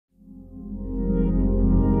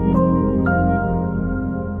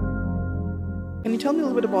Can you tell me a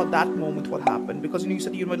little bit about that moment, what happened? Because you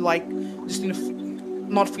said you were like just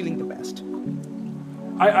not feeling the best.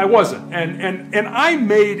 I wasn't. And I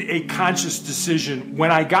made a conscious decision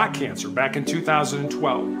when I got cancer back in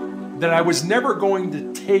 2012 that I was never going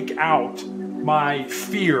to take out my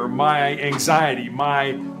fear, my anxiety,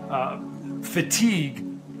 my fatigue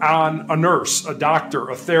on a nurse, a doctor,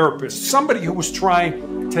 a therapist, somebody who was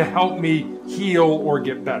trying to help me heal or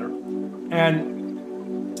get better. And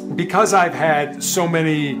because I've had so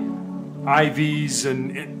many IVs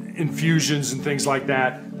and infusions and things like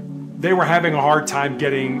that, they were having a hard time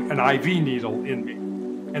getting an IV needle in me.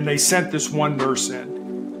 And they sent this one nurse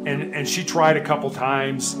in, and she tried a couple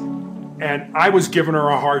times, and I was giving her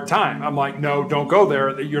a hard time. I'm like, no, don't go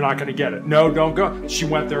there. You're not going to get it. No, don't go. She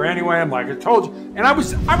went there anyway. I'm like, I told you. And I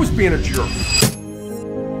was being a jerk.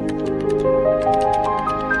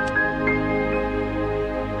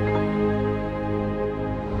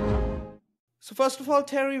 So first of all,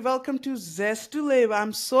 Terry, welcome to Zest to Live.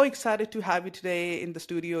 I'm so excited to have you today in the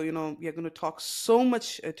studio. We are going to talk so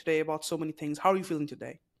much today about so many things. How are you feeling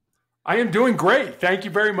today? I am doing great. Thank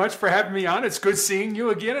you very much for having me on. It's good seeing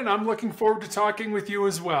you again, and I'm looking forward to talking with you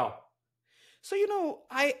as well. So,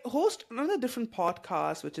 I host another different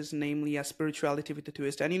podcast, which is namely a Spirituality with a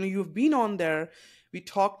Twist. And, you've been on there. We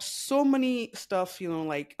talked so many stuff,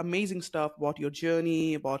 like amazing stuff about your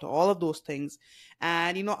journey, about all of those things.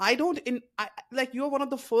 And, you're one of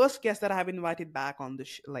the first guests that I have invited back on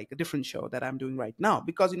this, like a different show that I'm doing right now.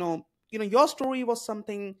 Because, your story was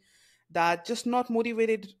something that just not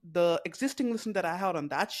motivated the existing listener that I had on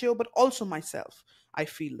that show, but also myself. I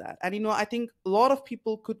feel that. And, I think a lot of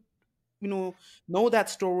people could, know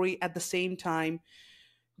that story at the same time,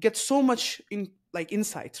 get so much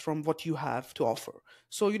insights from what you have to offer.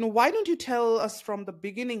 So, why don't you tell us from the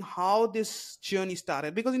beginning how this journey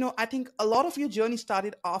started? Because, I think a lot of your journey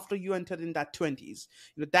started after you entered in that 20s.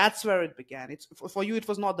 That's where it began. It's for you, it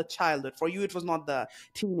was not the childhood. For you, it was not the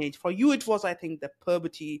teenage. For you, it was, I think, the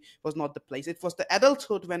puberty was not the place. It was the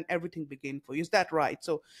adulthood when everything began for you. Is that right?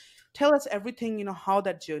 So tell us everything, how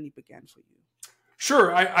that journey began for you.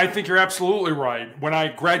 Sure, I think you're absolutely right. When I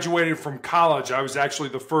graduated from college, I was actually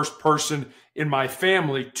the first person in my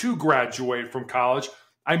family to graduate from college.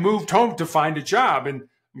 I moved home to find a job, and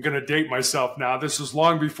I'm going to date myself now. This is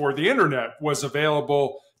long before the internet was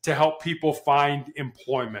available to help people find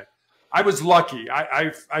employment. I was lucky.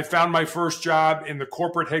 I found my first job in the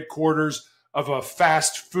corporate headquarters of a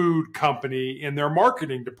fast food company in their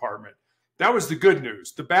marketing department. That was the good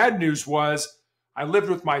news. The bad news was I lived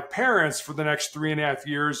with my parents for the next 3.5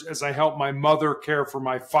 years as I helped my mother care for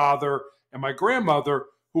my father and my grandmother,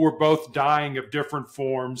 who were both dying of different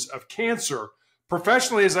forms of cancer.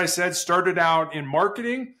 Professionally, as I said, started out in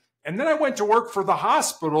marketing, and then I went to work for the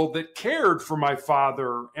hospital that cared for my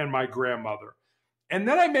father and my grandmother. And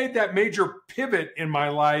then I made that major pivot in my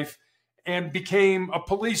life and became a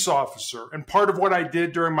police officer. And part of what I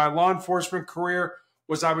did during my law enforcement career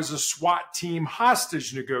was I was a SWAT team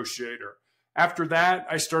hostage negotiator. After that,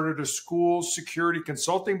 I started a school security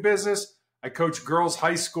consulting business. I coached girls'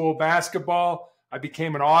 high school basketball. I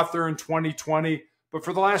became an author in 2020. But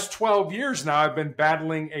for the last 12 years now, I've been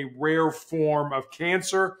battling a rare form of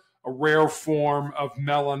cancer, a rare form of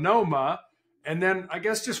melanoma. And then I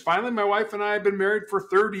guess just finally, my wife and I have been married for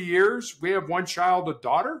 30 years. We have one child, a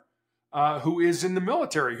daughter, who is in the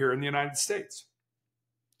military here in the United States.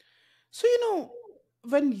 So,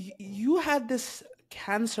 when you had this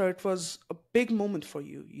cancer, it was a big moment for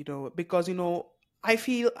you, because, I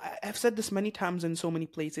feel I've said this many times in so many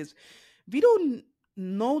places. We don't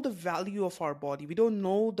know the value of our body. We don't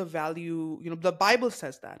know the value, the Bible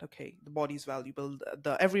says that, okay, the body is valuable.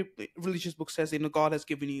 Every religious book says, God has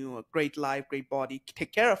given you a great life, great body,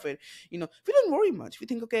 take care of it. We don't worry much. We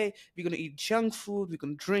think, okay, we're going to eat junk food, we're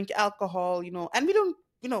going to drink alcohol, and we don't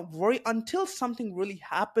worry until something really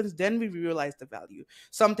happens. Then we realize the value.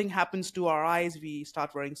 Something happens to our eyes, we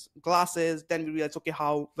start wearing glasses, then we realize, okay,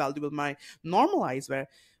 how valuable my normal eyes were.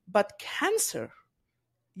 But cancer,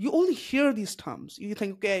 you only hear these terms. You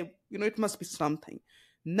think, okay, it must be something.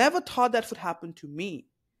 Never thought that would happen to me.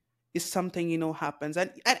 Is something, happens.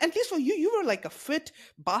 And at least for you, you were like a fit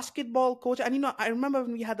basketball coach. And, I remember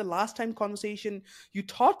when we had the last time conversation, you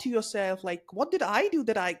thought to yourself, like, what did I do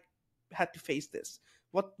that I had to face this?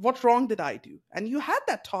 What wrong did I do? And you had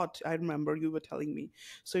that thought, I remember you were telling me.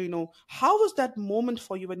 So, how was that moment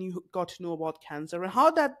for you when you got to know about cancer, and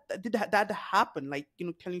how did that happen? Like,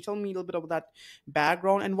 can you tell me a little bit about that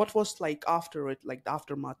background and what was like after it, like the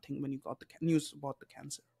aftermath thing when you got the news about the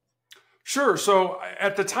cancer? Sure. So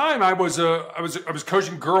at the time I was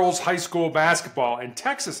coaching girls high school basketball in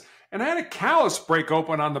Texas. And I had a callus break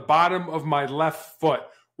open on the bottom of my left foot,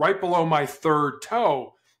 right below my third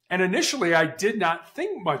toe. And initially, I did not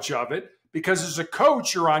think much of it because as a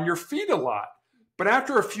coach, you're on your feet a lot. But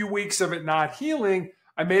after a few weeks of it not healing,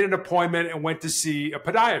 I made an appointment and went to see a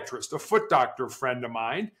podiatrist, a foot doctor friend of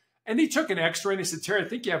mine. And he took an x-ray and he said, Terry, I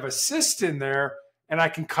think you have a cyst in there and I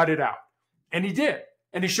can cut it out. And he did.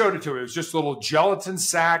 And he showed it to me. It was just a little gelatin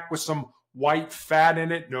sac with some white fat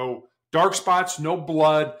in it, no dark spots, no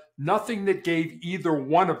blood, nothing that gave either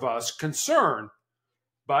one of us concern.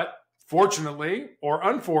 But fortunately or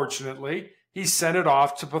unfortunately, he sent it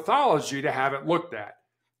off to pathology to have it looked at.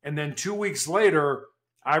 And then 2 weeks later,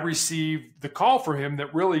 I received the call from him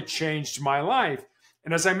that really changed my life.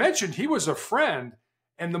 And as I mentioned, he was a friend.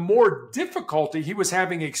 And the more difficulty he was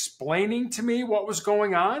having explaining to me what was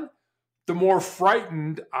going on, the more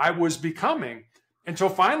frightened I was becoming. Until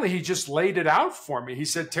finally, he just laid it out for me. He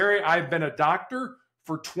said, Terry, I've been a doctor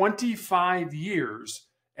for 25 years,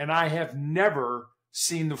 and I have never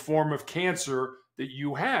seen the form of cancer that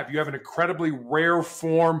you have. You have an incredibly rare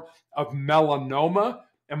form of melanoma.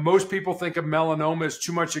 And most people think of melanoma as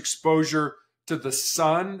too much exposure to the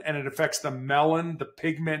sun, and it affects the melanin, the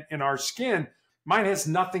pigment in our skin. Mine has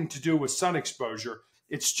nothing to do with sun exposure.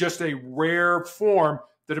 It's just a rare form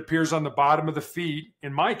that appears on the bottom of the feet,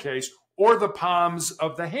 in my case, or the palms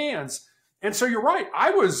of the hands. And so you're right.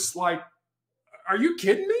 I was like, are you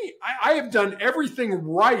kidding me? I have done everything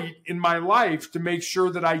right in my life to make sure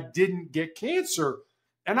that I didn't get cancer.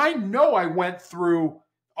 And I know I went through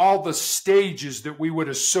all the stages that we would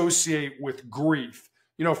associate with grief.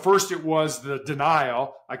 You know, first it was the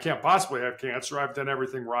denial. I can't possibly have cancer. I've done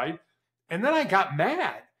everything right. And then I got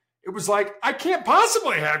mad. It was like, I can't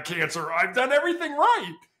possibly have cancer. I've done everything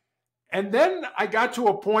right. And then I got to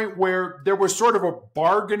a point where there was sort of a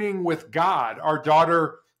bargaining with God. Our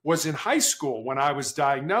daughter was in high school when I was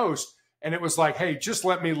diagnosed. And it was like, hey, just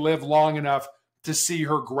let me live long enough to see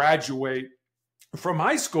her graduate from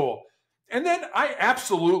high school. And then I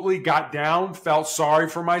absolutely got down, felt sorry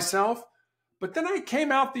for myself. But then I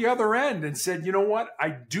came out the other end and said, you know what? I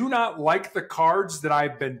do not like the cards that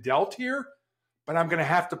I've been dealt here, but I'm going to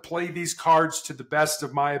have to play these cards to the best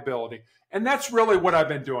of my ability. And that's really what I've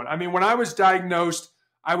been doing. I mean, when I was diagnosed,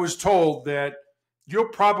 I was told that you're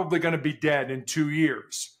probably going to be dead in 2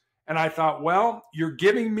 years. And I thought, well, you're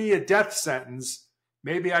giving me a death sentence.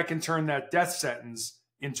 Maybe I can turn that death sentence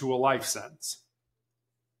into a life sentence.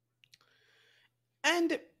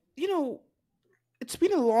 And, you know, it's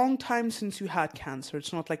been a long time since you had cancer.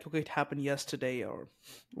 It's not like, okay, it happened yesterday or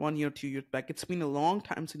 1 year, 2 years back. It's been a long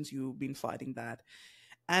time since you've been fighting that.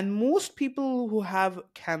 And most people who have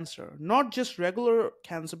cancer, not just regular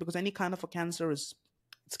cancer, because any kind of a cancer is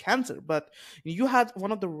it's cancer, but you had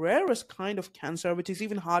one of the rarest kind of cancer, which is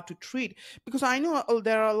even hard to treat. Because I know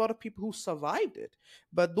there are a lot of people who survived it,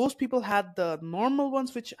 but those people had the normal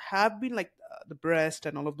ones, which have been like the breast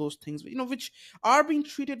and all of those things, you know, which are being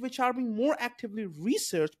treated, which are being more actively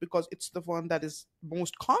researched because it's the one that is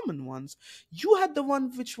most common ones. You had the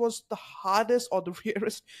one which was the hardest or the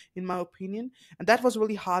rarest, in my opinion, and that was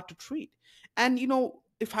really hard to treat. And you know,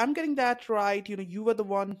 if I'm getting that right, you know, you were the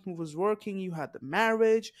one who was working, you had the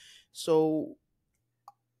marriage, so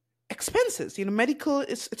expenses, you know, medical,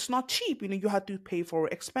 it's not cheap, you know, you have to pay for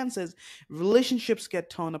expenses, relationships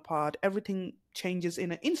get torn apart, everything changes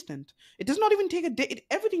in an instant. It does not even take a day,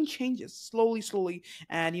 everything changes slowly.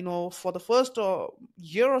 And you know, for the first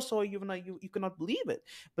year or so, you know, you cannot believe it,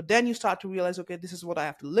 but then you start to realize, okay, this is what I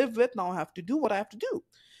have to live with, now I have to do what I have to do.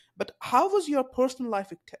 But how was your personal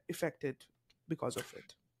life affected because of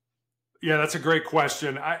it? Yeah, that's a great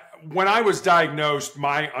question. When I was diagnosed,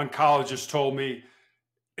 my oncologist told me,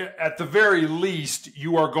 at the very least,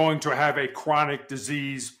 you are going to have a chronic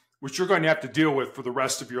disease, which you're going to have to deal with for the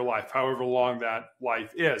rest of your life, however long that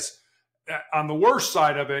life is. On the worst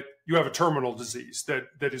side of it, you have a terminal disease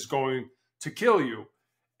that is going to kill you.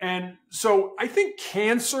 And so I think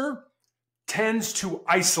cancer tends to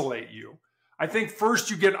isolate you. I think first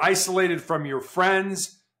you get isolated from your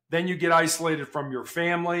friends, then you get isolated from your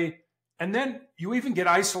family, and then you even get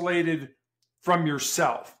isolated from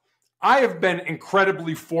yourself. I have been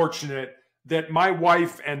incredibly fortunate that my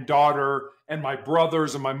wife and daughter and my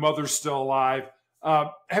brothers and my mother's still alive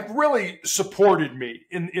have really supported me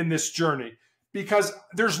in this journey, because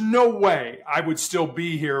there's no way I would still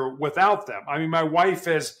be here without them. I mean, my wife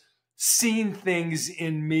has seen things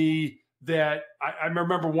in me that I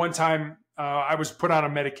remember one time I was put on a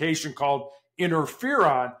medication called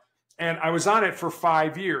interferon, and I was on it for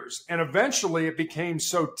 5 years. And eventually it became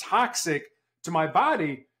so toxic to my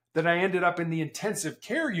body that I ended up in the intensive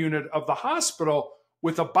care unit of the hospital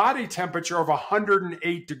with a body temperature of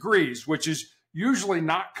 108 degrees, which is usually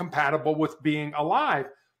not compatible with being alive.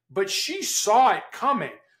 But she saw it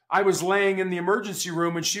coming. I was laying in the emergency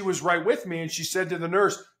room and she was right with me. And she said to the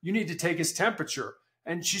nurse, "You need to take his temperature."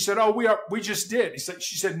 And she said, "Oh, we just did."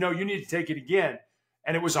 She said, "No, you need to take it again."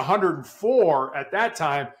 And it was 104 at that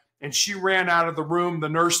time. And she ran out of the room, the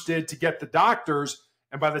nurse did, to get the doctors.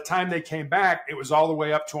 And by the time they came back, it was all the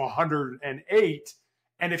way up to 108.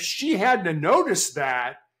 And if she hadn't noticed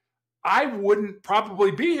that, I wouldn't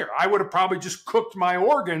probably be here. I would have probably just cooked my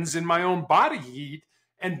organs in my own body heat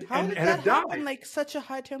and How did that have happen? died. Like such a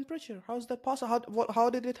high temperature? How is that possible? How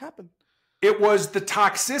did it happen? It was the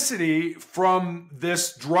toxicity from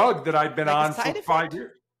this drug that I'd been Like a on for side 5 effect?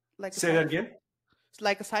 years. Like a Say side that effect? again? It's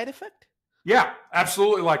like a side effect? Yeah,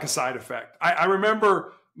 absolutely, like a side effect. I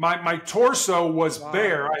remember my torso was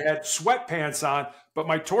bare. Wow. I had sweatpants on, but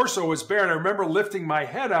my torso was bare. And I remember lifting my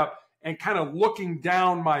head up and kind of looking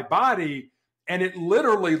down my body, and it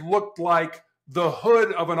literally looked like the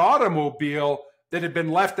hood of an automobile that had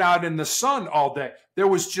been left out in the sun all day. There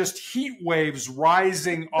was just heat waves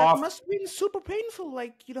rising That off. must have been super painful.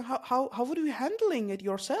 Like, how would you handling it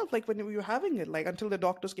yourself? Like when you were having it, like until the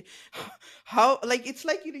doctors came. How, like it's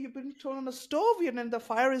like you've been thrown on a stove and then the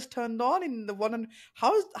fire is turned on in the one. And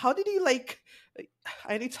how did you like?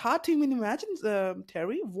 And it's hard to even imagine,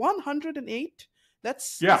 Terry. 108. Yeah.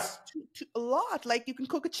 That's a lot. Like you can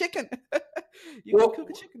cook a chicken. You can cook a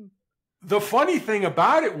Well, chicken. the funny thing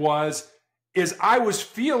about it is I was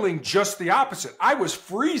feeling just the opposite. I was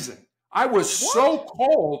freezing. I was What? so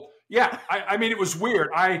cold. Yeah, I mean, it was weird.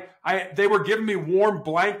 They were giving me warm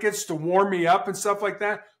blankets to warm me up and stuff like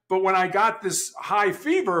that. But when I got this high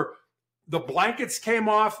fever, the blankets came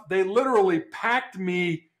off. They literally packed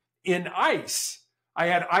me in ice. I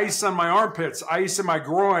had ice on my armpits, ice in my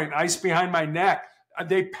groin, ice behind my neck.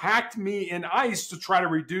 They packed me in ice to try to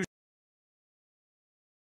reduce.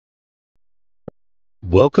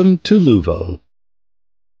 Welcome to Luvo.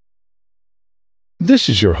 This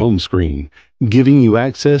is your home screen, giving you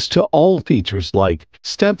access to all features like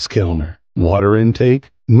steps counter, water intake,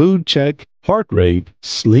 mood check, heart rate,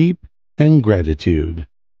 sleep, and gratitude.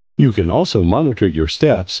 You can also monitor your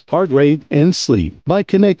steps, heart rate, and sleep by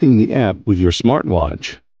connecting the app with your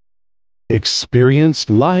smartwatch. Experience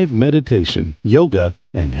live meditation, yoga,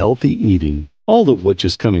 and healthy eating, all of which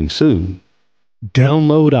is coming soon.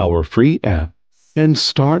 Download our free app and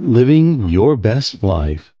start living your best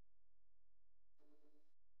life.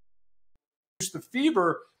 The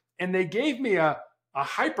fever, and they gave me a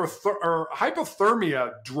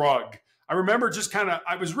hypothermia drug. I remember just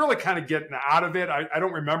I was really kind of getting out of it. I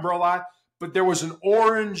don't remember a lot, but there was an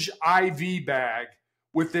orange IV bag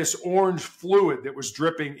with this orange fluid that was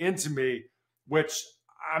dripping into me, which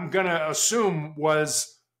I'm going to assume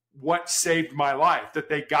was what saved my life, that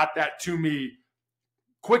they got that to me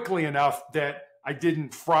quickly enough that I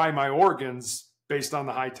didn't fry my organs based on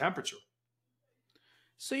the high temperature.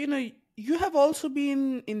 So, you have also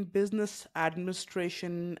been in business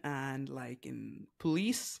administration and like in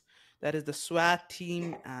police, that is the SWAT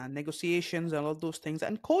team and negotiations and all those things,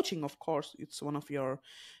 and coaching, of course, it's one of your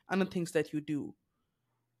other things that you do.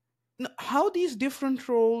 How these different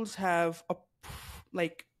roles have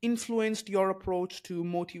like influenced your approach to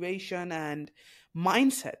motivation and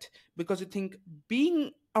mindset, because you think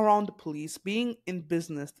being around the police, being in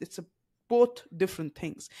business, it's both different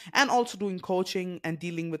things, and also doing coaching and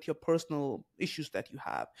dealing with your personal issues that you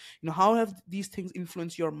have. How have these things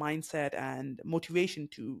influenced your mindset and motivation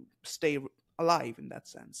to stay alive in that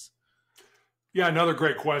sense? Yeah, another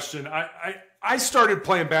great question. I started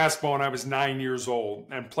playing basketball when I was 9 years old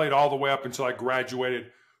and played all the way up until I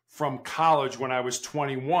graduated from college when I was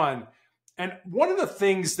 21. And one of the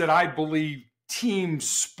things that I believe team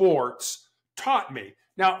sports taught me,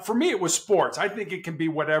 now for me, it was sports. I think it can be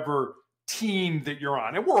whatever team that you're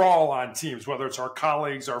on. And we're all on teams, whether it's our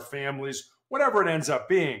colleagues, our families, whatever it ends up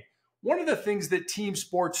being. One of the things that team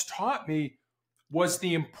sports taught me was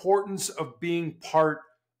the importance of being part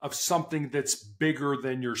of something that's bigger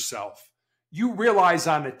than yourself. You realize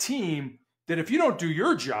on a team that if you don't do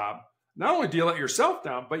your job, not only do you let yourself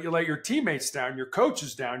down, but you let your teammates down, your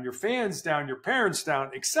coaches down, your fans down, your parents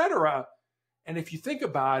down, etc. And if you think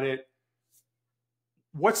about it,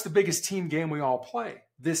 what's the biggest team game we all play?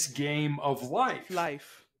 This game of life.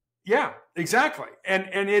 Life. Yeah, exactly.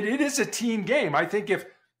 And it is a team game. I think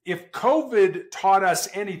if COVID taught us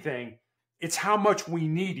anything, it's how much we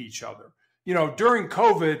need each other. During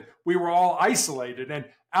COVID, we were all isolated and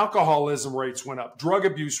alcoholism rates went up, drug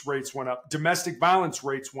abuse rates went up, domestic violence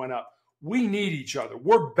rates went up. We need each other.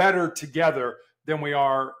 We're better together than we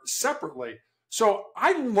are separately. So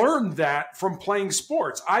I learned that from playing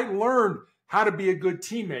sports. I learned how to be a good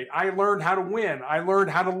teammate. I learned how to win. I learned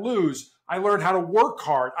how to lose. I learned how to work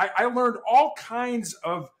hard. I learned all kinds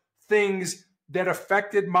of things that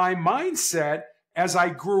affected my mindset as I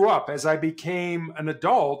grew up, as I became an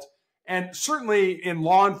adult. And certainly in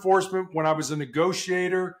law enforcement, when I was a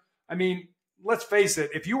negotiator, I mean, let's face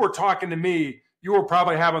it, if you were talking to me, you were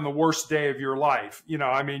probably having the worst day of your life.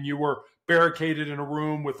 I mean, you were barricaded in a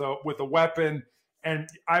room with a weapon, and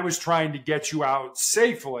I was trying to get you out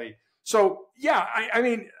safely. So yeah, I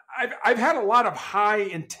mean, I've had a lot of high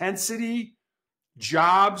intensity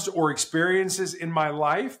jobs or experiences in my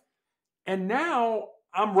life, and now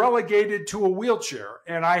I'm relegated to a wheelchair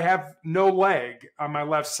and I have no leg on my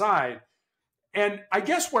left side. And I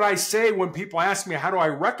guess what I say when people ask me, how do I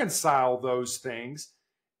reconcile those things,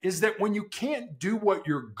 is that when you can't do what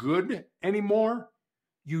you're good anymore,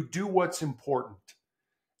 you do what's important.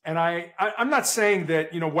 And I'm not saying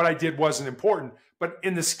that, what I did wasn't important, but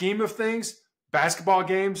in the scheme of things, basketball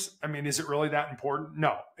games, I mean, is it really that important?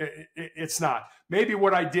 No, it's not. Maybe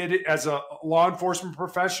what I did as a law enforcement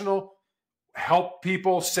professional, help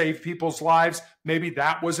people, save people's lives, maybe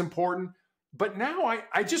that was important. But now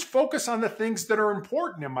I just focus on the things that are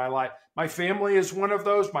important in my life. My family is one of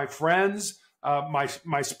those, my friends,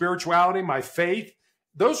 my spirituality, my faith.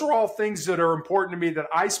 Those are all things that are important to me that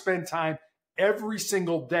I spend time every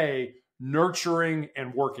single day nurturing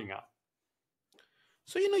and working on.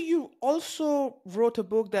 So, you also wrote a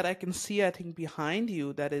book that I can see, I think, behind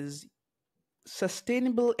you, that is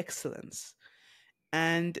Sustainable Excellence.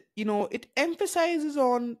 And, it emphasizes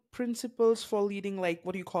on principles for leading, like,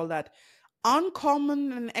 what do you call that?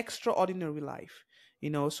 Uncommon and extraordinary life.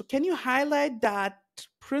 So can you highlight that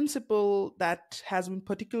principle that has been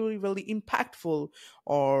particularly really impactful,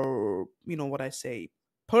 or, what I say,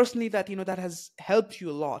 personally, that, that has helped you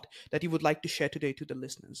a lot, that you would like to share today to the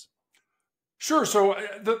listeners? Sure. So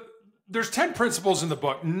there's 10 principles in the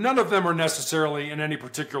book. None of them are necessarily in any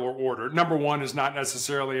particular order. Number one is not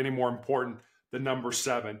necessarily any more important than number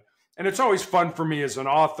 7. And it's always fun for me as an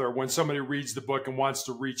author when somebody reads the book and wants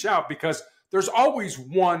to reach out, because there's always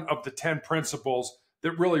one of the 10 principles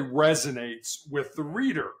that really resonates with the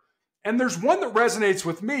reader. And there's one that resonates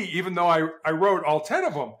with me, even though I wrote all 10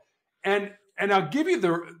 of them. And I'll give you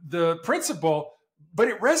the principle, but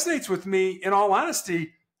it resonates with me. In all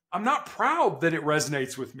honesty, I'm not proud that it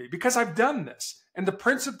resonates with me because I've done this. And the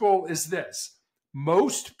principle is this: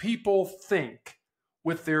 most people think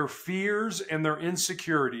with their fears and their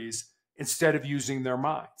insecurities instead of using their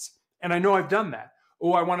minds. And I know I've done that.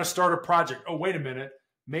 Oh, I want to start a project. Oh, wait a minute.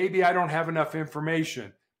 Maybe I don't have enough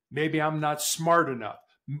information. Maybe I'm not smart enough.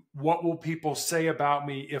 What will people say about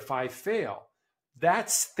me if I fail?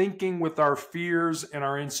 That's thinking with our fears and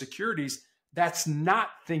our insecurities. That's not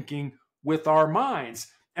thinking with our minds.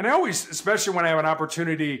 And I always, especially when I have an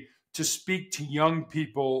opportunity to speak to young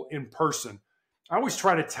people in person, I always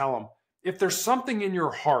try to tell them, if there's something in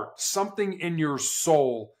your heart, something in your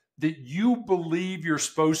soul that you believe you're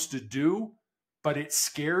supposed to do, but it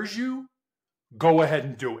scares you, go ahead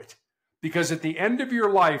and do it. Because at the end of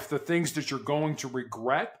your life, the things that you're going to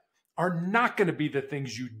regret are not going to be the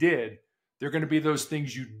things you did. They're going to be those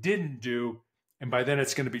things you didn't do. And by then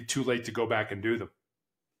it's going to be too late to go back and do them.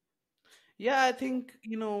 Yeah, I think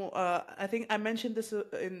I think I mentioned this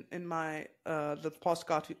in my the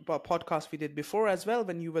podcast we did before as well,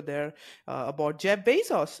 when you were there, about Jeff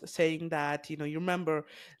Bezos saying that you remember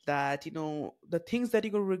that the things that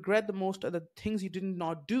you're gonna regret the most are the things you did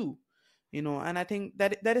not do, and I think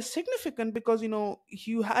that is significant, because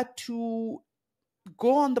you had to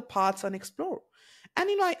go on the paths and explore. And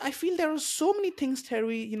I feel there are so many things,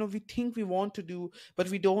 Terry, we think we want to do, but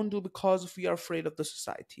we don't do because we are afraid of the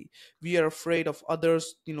society. We are afraid of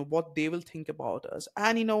others, what they will think about us.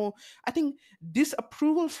 And I think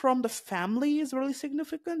disapproval from the family is really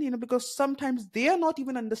significant, because sometimes they are not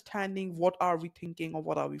even understanding what are we thinking or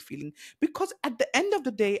what are we feeling. Because at the end of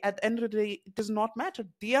the day, it does not matter.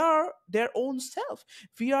 They are their own self.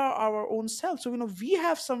 We are our own self. So we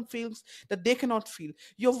have some feelings that they cannot feel.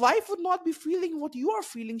 Your wife would not be feeling what you are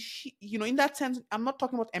feeling. In that sense, I'm not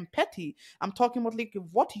talking about empathy. I'm talking about, like,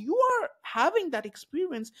 what you are having, that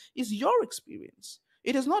experience is your experience.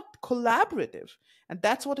 It is not collaborative, and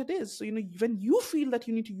that's what it is. So when you feel that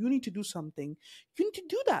you need to do something, you need to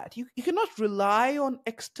do that. You cannot rely on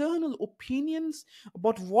external opinions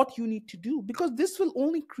about what you need to do, because this will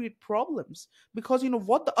only create problems. Because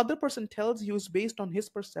what the other person tells you is based on his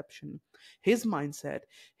perception, his mindset,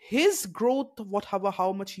 his growth,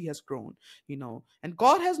 how much he has grown. And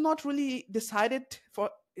God has not really decided for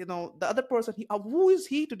the other person, who is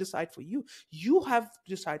he to decide for you? You have to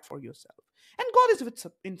decide for yourself. And God is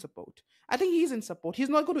in support. I think he's in support. He's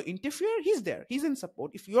not going to interfere. He's there. He's in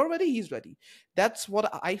support. If you're ready, he's ready. That's what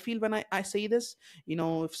I feel when I say this.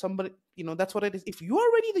 If somebody, that's what it is. If you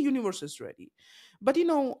are ready, the universe is ready. But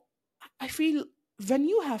I feel when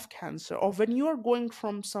you have cancer, or when you are going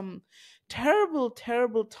from some terrible,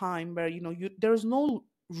 terrible time where there's no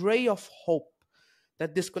ray of hope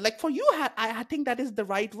that this could, like, for you, I think that is the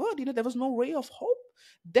right word. There was no ray of hope.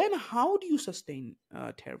 Then how do you sustain,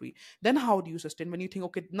 Terry? Then how do you sustain when you think,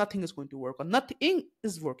 okay, nothing is going to work, or nothing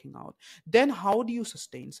is working out? Then how do you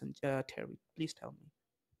sustain, Terry? Please tell me.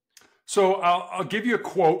 So I'll give you a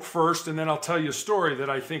quote first, and then I'll tell you a story that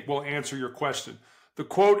I think will answer your question. The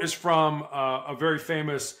quote is from a very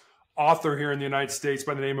famous author here in the United States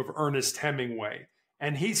by the name of Ernest Hemingway.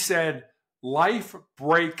 And he said, "Life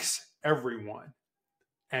breaks everyone,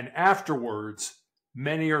 and afterwards,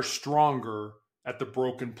 many are stronger at the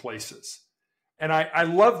broken places." And I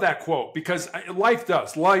love that quote, because life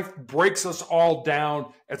does. Life breaks us all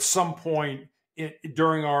down at some point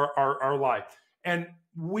during our life. And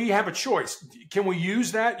we have a choice. Can we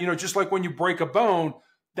use that? Just like when you break a bone,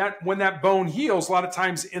 when that bone heals, a lot of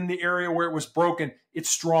times in the area where it was broken, it's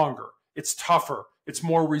stronger, it's tougher, it's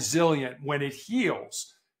more resilient when it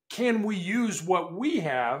heals. Can we use what we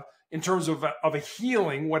have in terms of a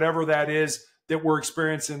healing, whatever that is that we're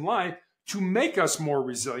experiencing in life, to make us more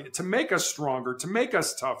resilient, to make us stronger, to make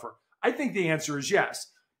us tougher? I think the answer is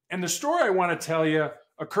yes. And the story I want to tell you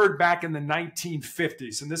occurred back in the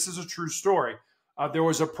 1950s, and this is a true story. There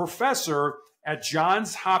was a professor at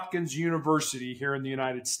Johns Hopkins University here in the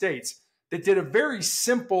United States that did a very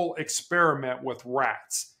simple experiment with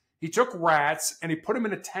rats. He took rats and he put them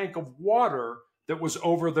in a tank of water that was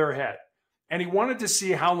over their head. And he wanted to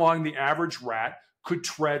see how long the average rat could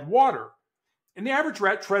tread water. And the average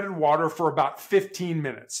rat treaded water for about 15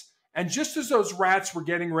 minutes. And just as those rats were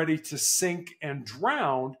getting ready to sink and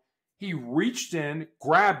drown, he reached in,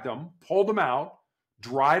 grabbed them, pulled them out,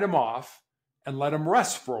 dried them off, and let them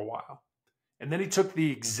rest for a while. And then he took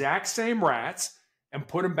the exact same rats and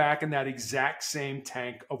put them back in that exact same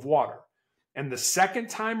tank of water. And the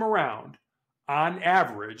second time around, on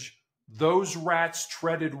average, those rats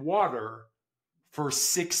treaded water for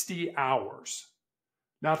 60 hours.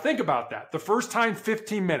 Now think about that. The first time,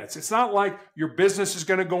 15 minutes. It's not like your business is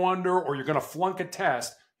going to go under or you're going to flunk a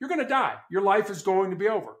test. You're going to die. Your life is going to be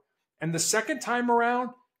over. And the second time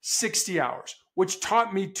around, 60 hours, which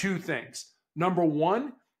taught me two things. Number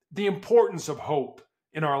one, the importance of hope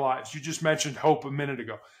in our lives. You just mentioned hope a minute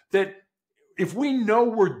ago. That if we know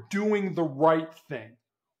we're doing the right thing,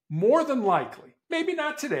 more than likely, maybe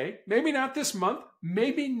not today, maybe not this month,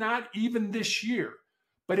 maybe not even this year,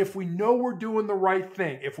 but if we know we're doing the right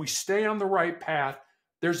thing, if we stay on the right path,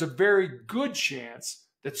 there's a very good chance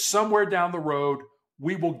that somewhere down the road,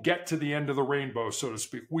 we will get to the end of the rainbow, so to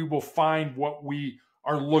speak. We will find what we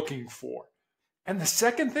are looking for. And the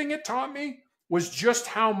second thing it taught me was just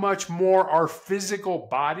how much more our physical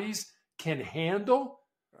bodies can handle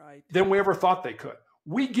than we ever thought they could.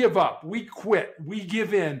 We give up, we quit, we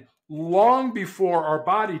give in long before our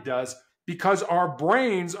body does, because our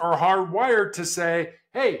brains are hardwired to say,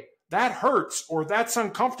 hey, that hurts or that's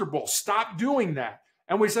uncomfortable. Stop doing that.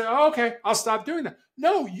 And we say, oh, okay, I'll stop doing that.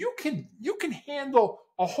 No, you can handle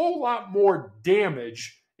a whole lot more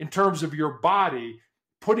damage in terms of your body,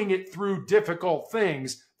 putting it through difficult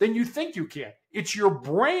things than you think you can. It's your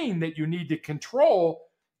brain that you need to control.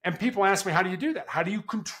 And people ask me, how do you do that? How do you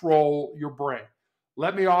control your brain?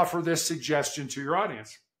 Let me offer this suggestion to your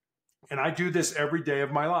audience. And I do this every day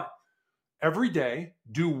of my life. Every day,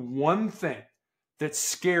 do one thing that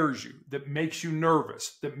scares you, that makes you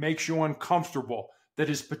nervous, that makes you uncomfortable, that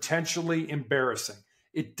is potentially embarrassing.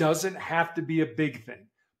 It doesn't have to be a big thing.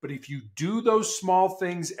 But if you do those small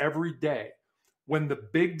things every day, when the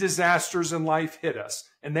big disasters in life hit us,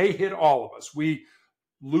 and they hit all of us, we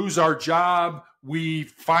lose our job, we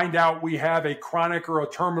find out we have a chronic or a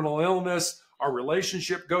terminal illness, our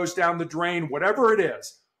relationship goes down the drain, whatever it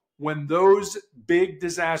is, when those big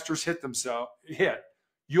disasters hit,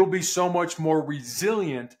 you'll be so much more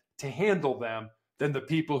resilient to handle them than the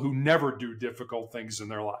people who never do difficult things in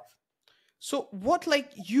their life. So what,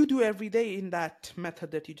 like, you do every day in that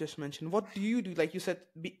method that you just mentioned? What do you do? Like you said,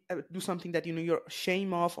 do something that, you're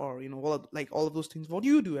ashamed of, or, all of those things. What do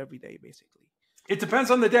you do every day, basically? It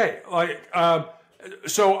depends on the day.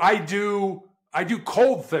 So I do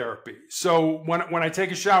cold therapy. So when I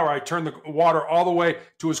take a shower, I turn the water all the way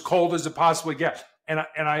to as cold as it possibly gets. And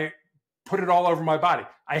I put it all over my body.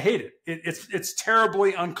 I hate it. It's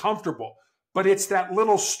terribly uncomfortable. but it's that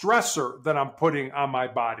little stressor that I'm putting on my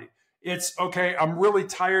body. It's okay, I'm really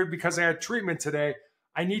tired because I had treatment today.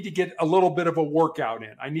 I need to get a little bit of a workout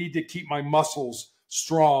in. I need to keep my muscles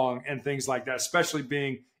strong and things like that, especially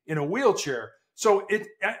being in a wheelchair. So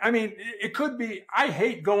it could be, I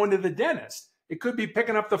hate going to the dentist. It could be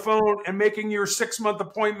picking up the phone and making your 6-month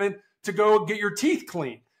appointment to go get your teeth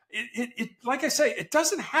cleaned. Like I say, it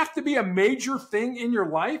doesn't have to be a major thing in your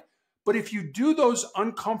life, but if you do those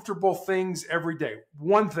uncomfortable things every day,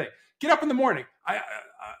 one thing, get up in the morning.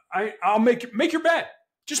 I'll make your bed.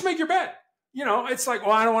 Just make your bed. You know, it's like,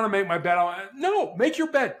 oh, I don't want to make my bed. No, make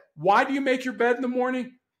your bed. Why do you make your bed in the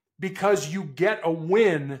morning? Because you get a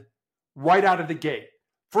win right out of the gate.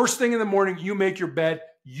 First thing in the morning, you make your bed.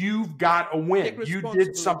 You've got a win. You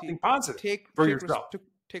did something positive for yourself.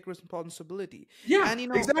 Take responsibility. Yeah, and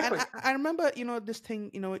exactly. And I remember, this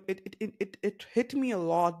thing, it hit me a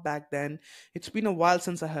lot back then. It's been a while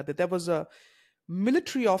since I heard it. There was a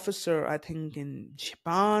military officer, I think in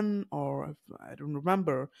Japan, or I don't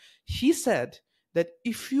remember. He said that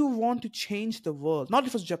if you want to change the world, not if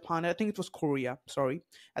it was Japan, I think it was Korea, sorry.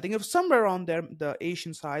 I think it was somewhere on there, the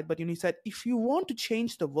Asian side, but he said, if you want to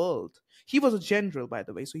change the world, he was a general, by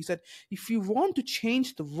the way. So he said, if you want to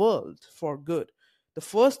change the world for good, the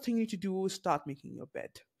first thing you need to do is start making your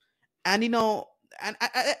bed. And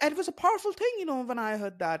it was a powerful thing, when I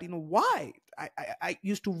heard that. Why? I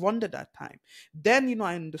used to wonder that time. Then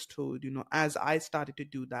I understood, as I started to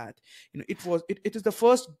do that, it is the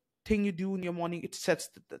first thing you do in your morning. It sets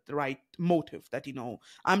the right motive that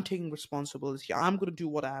I'm taking responsibility. I'm going to do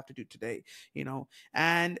what I have to do today.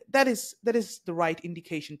 And that is the right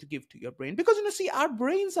indication to give to your brain, because see, our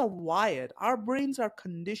brains are wired, our brains are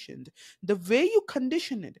conditioned. The way you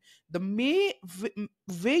condition it, the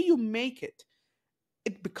way you make it,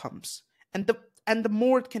 it becomes. And the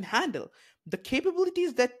more it can handle. The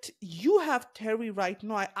capabilities that you have, Terry, right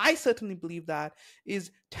now, I certainly believe that is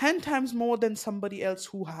 10 times more than somebody else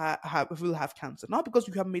who will have cancer. Not because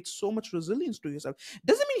you have made so much resilience to yourself.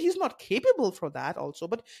 Doesn't mean he's not capable for that also,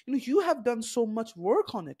 but you have done so much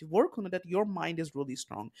work on it that your mind is really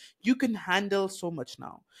strong. You can handle so much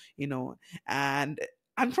now, and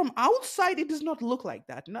from outside, it does not look like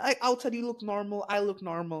that. Outside you look normal, I look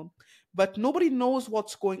normal, but nobody knows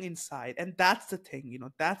what's going inside. And that's the thing,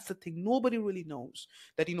 that's the thing. Nobody really knows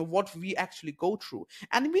that, what we actually go through.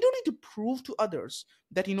 And we don't need to prove to others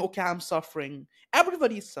that, okay, I'm suffering.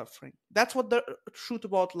 Everybody is suffering. That's what the truth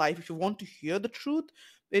about life. If you want to hear the truth,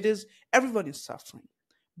 it is everyone is suffering.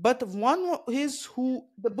 But one is who,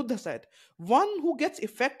 the Buddha said, one who gets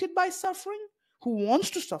affected by suffering, who wants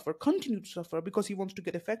to suffer, continue to suffer because he wants to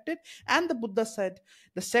get affected. And the Buddha said,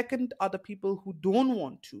 the second are the people who don't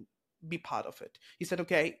want to be part of it. He said,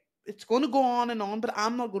 okay, it's going to go on and on, but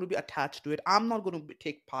I'm not going to be attached to it. I'm not going to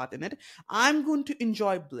take part in it. I'm going to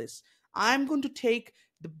enjoy bliss. I'm going to take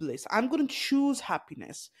the bliss. I'm going to choose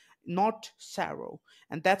happiness, not sorrow.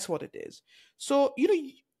 And that's what it is. So,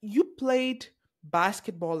 you played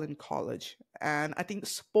basketball in college, and I think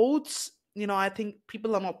sports, I think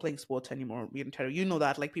people are not playing sports anymore. Terry,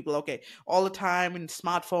 that, like, people, okay, all the time in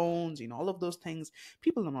smartphones, all of those things.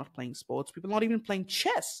 People are not playing sports. People are not even playing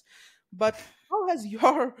chess. But how has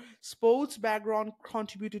your sports background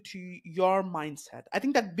contributed to your mindset? I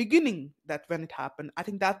think that beginning, that when it happened, I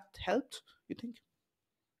think that helped, you think?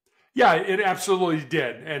 Yeah, it absolutely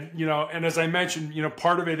did. And, and as I mentioned,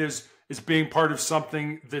 part of it is being part of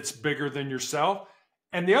something that's bigger than yourself.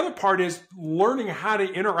 And the other part is learning how to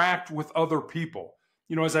interact with other people.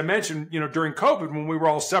 As I mentioned, during COVID, when we were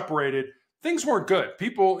all separated, things weren't good.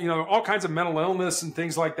 People, all kinds of mental illness and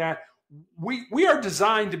things like that. We are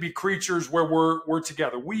designed to be creatures where we're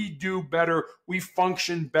together. We do better. We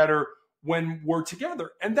function better when we're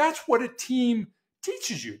together. And that's what a team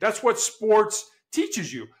teaches you. That's what sports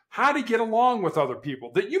teaches you, how to get along with other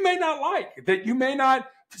people that you may not like, that you may not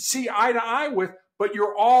see eye to eye with, but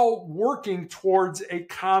you're all working towards a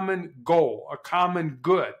common goal, a common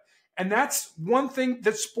good. And that's one thing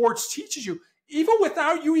that sports teaches you, even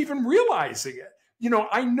without you even realizing it.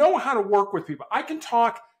 I know how to work with people. I can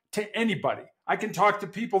talk to anybody. I can talk to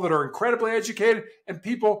people that are incredibly educated and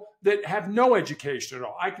people that have no education at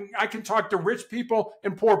all. I can talk to rich people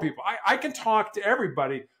and poor people. I can talk to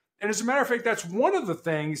everybody. And as a matter of fact, that's one of the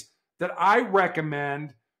things that I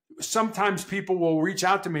recommend. Sometimes people will reach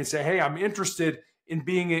out to me and say, hey, I'm interested in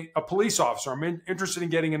being a police officer. I'm interested in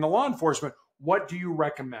getting into law enforcement. What do you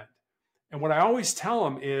recommend? And what I always tell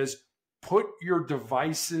them is put your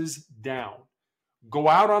devices down. Go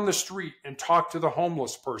out on the street and talk to the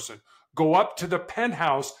homeless person. Go up to the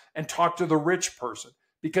penthouse and talk to the rich person.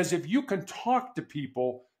 Because if you can talk to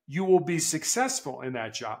people, you will be successful in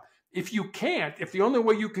that job. If you can't, if the only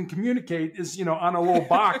way you can communicate is, on a little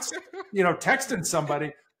box, texting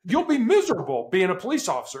somebody, you'll be miserable being a police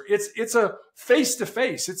officer. It's a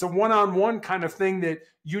face-to-face. It's a one-on-one kind of thing that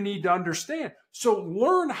you need to understand. So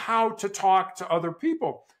learn how to talk to other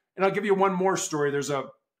people. And I'll give you one more story. There's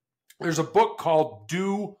a book called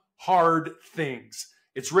Do Hard Things.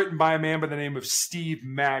 It's written by a man by the name of Steve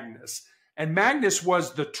Magnus. And Magnus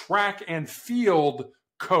was the track and field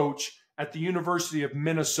coach at the University of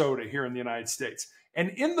Minnesota here in the United States. And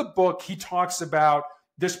in the book, he talks about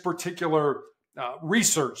this particular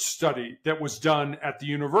research study that was done at the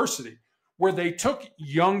university, where they took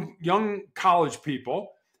young college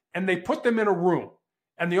people and they put them in a room.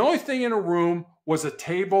 And the only thing in a room was a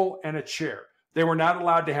table and a chair. They were not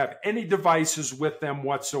allowed to have any devices with them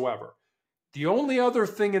whatsoever. The only other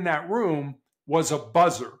thing in that room was a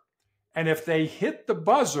buzzer. And if they hit the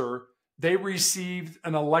buzzer, they received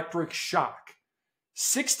an electric shock.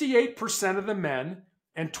 68% of the men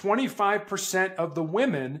and 25% of the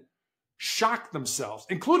women shocked themselves,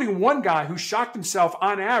 including one guy who shocked himself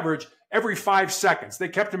on average every 5 seconds. They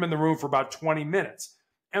kept him in the room for about 20 minutes.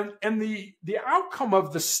 And the outcome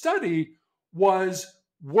of the study was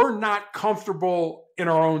we're not comfortable in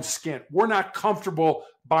our own skin. We're not comfortable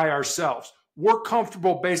by ourselves. We're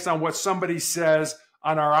comfortable based on what somebody says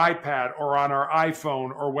on our iPad or on our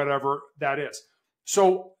iPhone or whatever that is.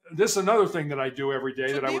 So this is another thing that I do every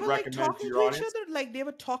day that I would recommend to your audience. Like they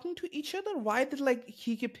were talking to each other. Why did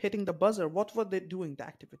he keep hitting the buzzer? What were they doing, the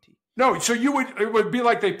activity? No, so it would be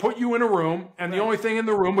like they put you in a room and the only thing in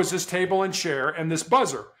the room was this table and chair and this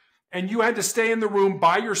buzzer. And you had to stay in the room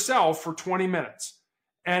by yourself for 20 minutes.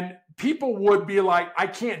 And people would be like, I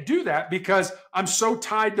can't do that because I'm so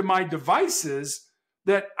tied to my devices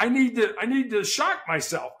that I need to shock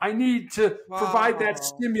myself. I need to provide that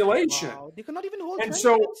stimulation. Wow. They cannot even hold 20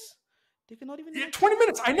 minutes. They cannot even 20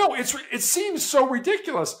 minutes. I know it seems so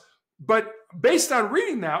ridiculous, but based on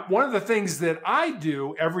reading that, one of the things that I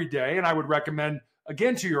do every day, and I would recommend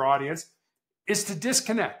again to your audience, is to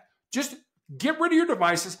disconnect. Just get rid of your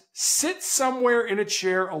devices, sit somewhere in a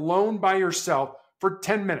chair alone by yourself for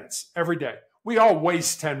 10 minutes every day. We all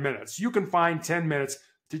waste 10 minutes. You can find 10 minutes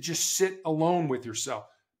to just sit alone with yourself.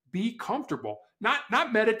 Be comfortable.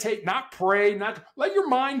 Not meditate, not pray, not let your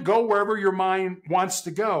mind go wherever your mind wants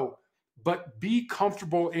to go, but be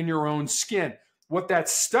comfortable in your own skin. What that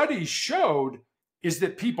study showed is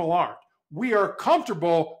that people aren't. We are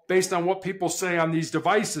comfortable based on what people say on these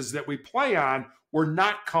devices that we play on. We're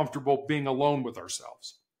not comfortable being alone with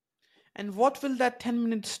ourselves. And what will that 10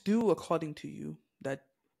 minutes do according to you? That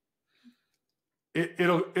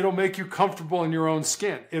It'll make you comfortable in your own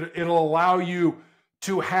skin. It'll allow you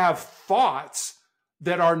to have thoughts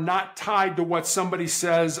that are not tied to what somebody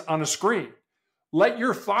says on a screen. Let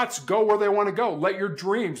your thoughts go where they want to go. Let your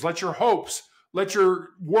dreams, let your hopes, let your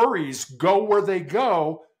worries go where they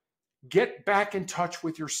go. Get back in touch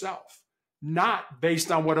with yourself, not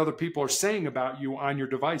based on what other people are saying about you on your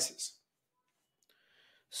devices.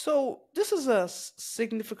 So this is a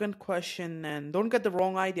significant question, and don't get the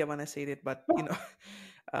wrong idea when I say it, but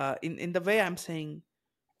in the way I'm saying,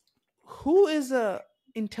 who is a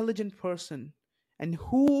intelligent person and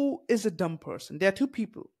who is a dumb person? There are two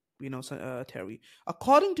people, Terry.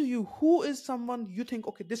 According to you, who is someone you think,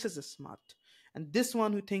 okay, this is a smart, and this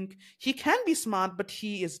one who think he can be smart, but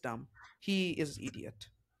he is dumb. He is idiot.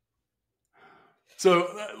 So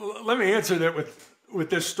let me answer that with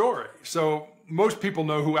this story. So most people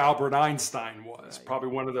know who Albert Einstein was, right. Probably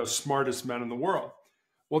one of the smartest men in the world.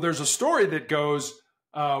 Well, there's a story that goes,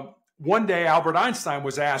 one day Albert Einstein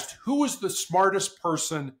was asked, who is the smartest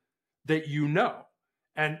person that you know?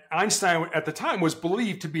 And Einstein at the time was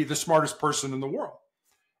believed to be the smartest person in the world.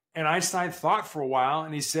 And Einstein thought for a while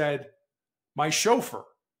and he said, my chauffeur.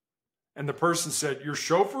 And the person said, your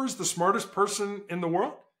chauffeur is the smartest person in the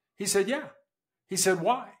world? He said, yeah. He said,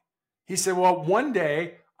 why? He said, well, one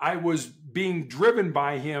day I was being driven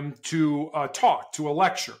by him to talk, to a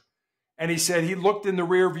lecture. And he said he looked in the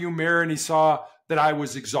rearview mirror and he saw that I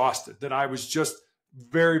was exhausted, that I was just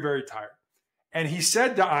very, very tired. And he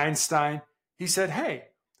said to Einstein, he said, hey,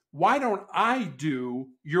 why don't I do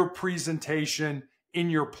your presentation in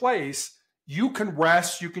your place? You can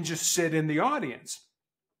rest, you can just sit in the audience.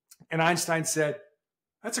 And Einstein said,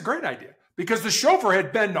 that's a great idea. Because the chauffeur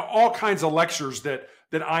had been to all kinds of lectures that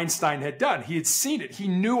Einstein had done. He had seen it. He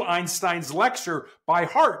knew Einstein's lecture by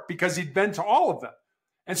heart because he'd been to all of them.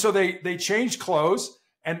 And so they changed clothes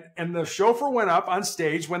and the chauffeur went up on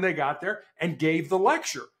stage when they got there and gave the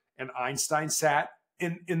lecture. And Einstein sat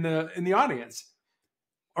in the audience.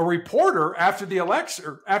 A reporter after the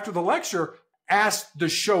lecture asked the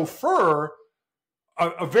chauffeur,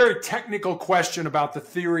 a very technical question about the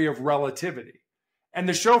theory of relativity. And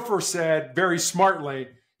the chauffeur said very smartly,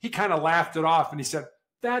 he kind of laughed it off and he said,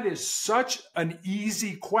 that is such an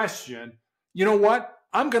easy question. You know what?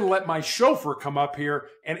 I'm going to let my chauffeur come up here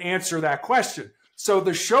and answer that question. So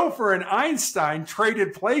the chauffeur and Einstein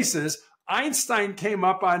traded places. Einstein came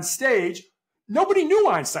up on stage. Nobody knew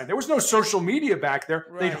Einstein. There was no social media back there.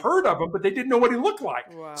 Right. They'd heard of him, but they didn't know what he looked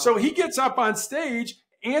like. Wow. So he gets up on stage,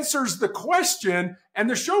 answers the question, and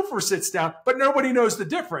the chauffeur sits down, but nobody knows the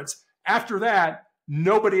difference. After that,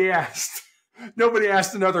 nobody asked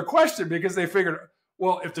another question because they figured,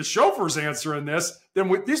 well, if the chauffeur's answering this,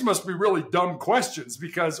 then these must be really dumb questions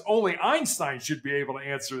because only Einstein should be able to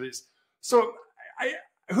answer these. So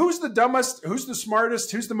who's the dumbest? Who's the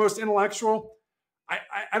smartest? Who's the most intellectual?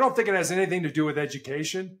 I don't think it has anything to do with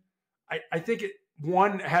education. I think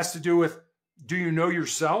one has to do with, do you know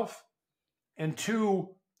yourself? And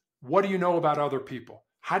two, what do you know about other people?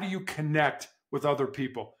 How do you connect with other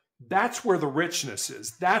people? That's where the richness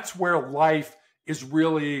is. That's where life is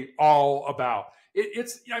really all about.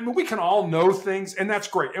 We can all know things, and that's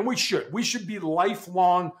great. And we should. We should be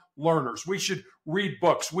lifelong learners. We should read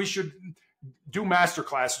books. We should do master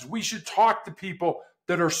classes. We should talk to people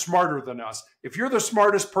that are smarter than us. If you're the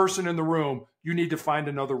smartest person in the room, you need to find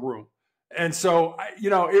another room. And so,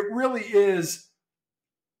 it really is,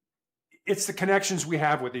 it's the connections we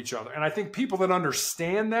have with each other. And I think people that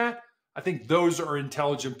understand that, I think those are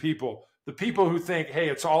intelligent people. The people who think, hey,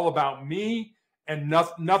 it's all about me and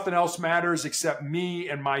nothing else matters except me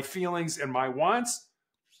and my feelings and my wants,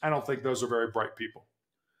 I don't think those are very bright people.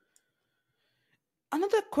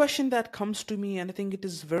 Another question that comes to me, and I think it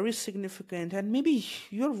is very significant, and maybe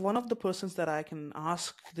you're one of the persons that I can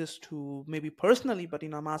ask this to, maybe personally, but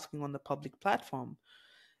I'm asking on the public platform,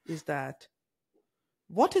 is that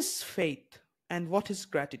what is faith and what is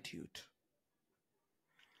gratitude?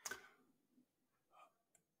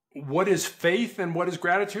 What is faith and what is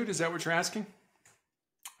gratitude? Is that what you're asking?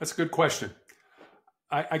 That's a good question.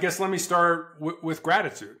 I guess let me start with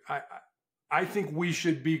gratitude. I think we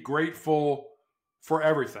should be grateful for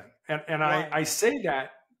everything. And I say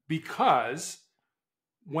that because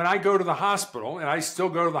when I go to the hospital, and I still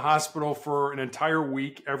go to the hospital for an entire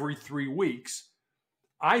week, every 3 weeks,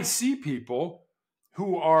 I see people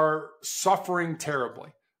who are suffering terribly.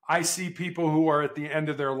 I see people who are at the end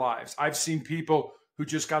of their lives. I've seen people who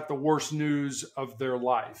just got the worst news of their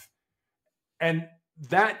life. And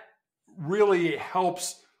that really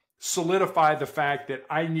helps solidify the fact that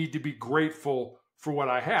I need to be grateful for what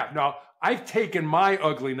I have. Now, I've taken my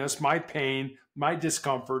ugliness, my pain, my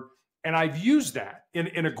discomfort, and I've used that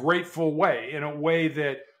in a grateful way, in a way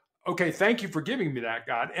that, okay, thank you for giving me that,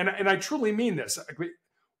 God. And I truly mean this.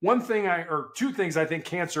 Two things I think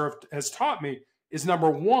cancer has taught me is, number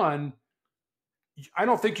one, I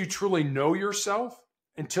don't think you truly know yourself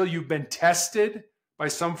until you've been tested by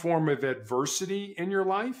some form of adversity in your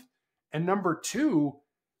life. And number two,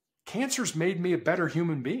 cancer's made me a better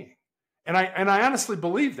human being. And I honestly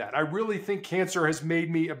believe that. I really think cancer has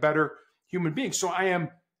made me a better human being. So I am,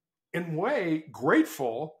 in a way,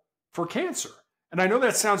 grateful for cancer. And I know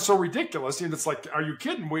that sounds so ridiculous. And it's like, are you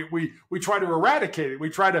kidding? We try to eradicate it. We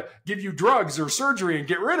try to give you drugs or surgery and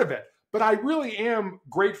get rid of it. But I really am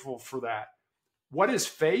grateful for that. What is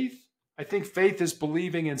faith? I think faith is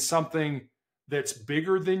believing in something that's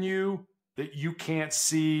bigger than you, that you can't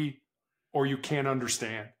see or you can't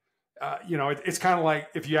understand. It's kind of like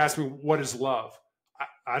if you ask me, what is love?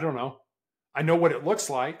 I don't know. I know what it looks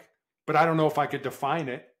like, but I don't know if I could define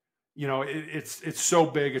it. It's so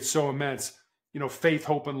big, it's so immense. Faith,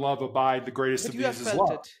 hope, and love abide. The greatest of these is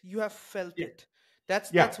love. You have felt Yeah. it.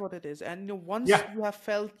 That's what it is. And once you have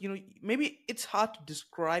felt, maybe it's hard to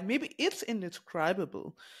describe. Maybe it's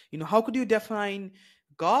indescribable. How could you define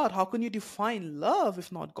God? How can you define love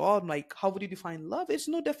if not God? Like, how would you define love? It's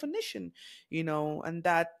no definition, and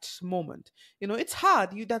that moment, it's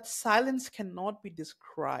hard. That silence cannot be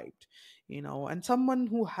described, and someone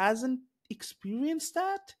who hasn't experienced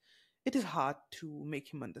that, it is hard to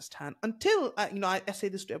make him understand until, I say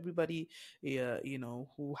this to everybody,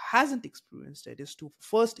 who hasn't experienced it, is to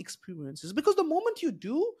first experience this, because the moment you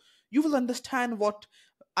do, you will understand what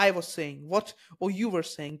I was saying, or you were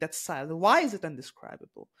saying, that's silent. Why is it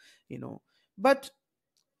indescribable? But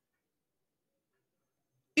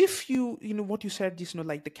if what you said,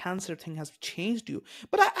 like the cancer thing has changed you.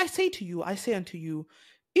 But I say unto you,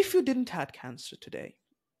 if you didn't have cancer today,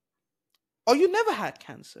 or you never had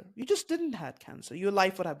cancer, you just didn't have cancer, your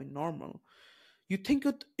life would have been normal. You think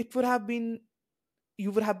it would have been, you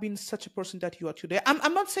would have been such a person that you are today.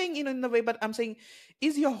 I'm not saying in a way, but I'm saying,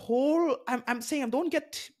 is your whole, I'm saying, don't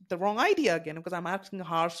get the wrong idea again, because I'm asking a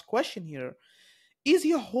harsh question here. Is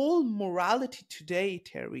your whole morality today,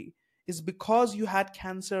 Terry, is because you had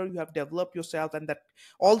cancer, you have developed yourself, and that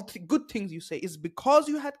all the good things you say is because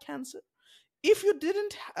you had cancer? If you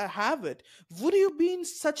didn't have it, would you be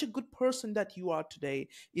such a good person that you are today?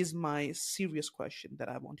 Is my serious question that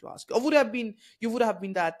I want to ask. Or would have been you would have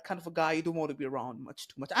been that kind of a guy you don't want to be around much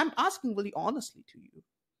too much? I'm asking really honestly to you.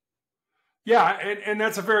 Yeah, and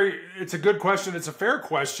it's a good question. It's a fair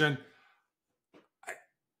question.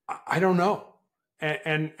 I don't know.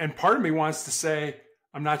 And part of me wants to say,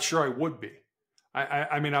 I'm not sure I would be.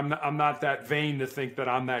 I mean, I'm not that vain to think that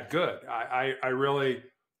I'm that good. I really,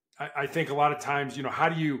 I think a lot of times, how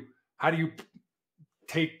do you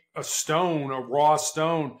take a stone, a raw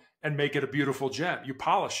stone, and make it a beautiful gem? You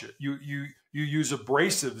polish it. You use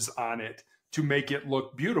abrasives on it to make it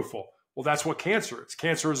look beautiful. Well, that's what cancer is.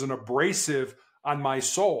 Cancer is an abrasive on my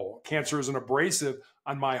soul. Cancer is an abrasive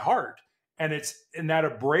on my heart. And that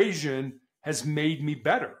abrasion has made me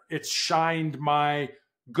better. It's shined my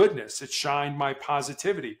goodness. It's shined my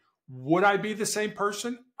positivity. Would I be the same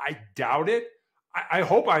person? I doubt it. I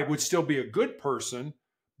hope I would still be a good person,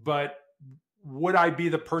 but would I be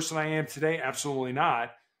the person I am today? Absolutely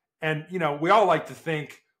not. And, we all like to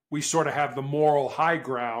think we sort of have the moral high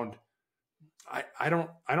ground. I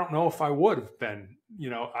don't know if I would have been,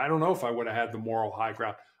 I don't know if I would have had the moral high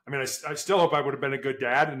ground. I mean, I still hope I would have been a good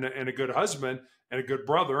dad and a good husband and a good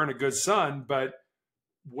brother and a good son, but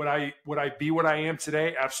would I be what I am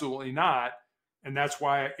today? Absolutely not. And that's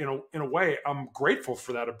why, in a way, I'm grateful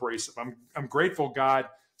for that abrasive. I'm grateful God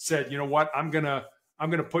said, you know what, I'm gonna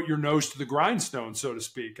put your nose to the grindstone, so to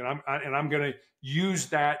speak, and I'm gonna use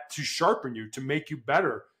that to sharpen you, to make you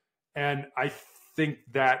better. And I think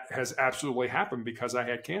that has absolutely happened because I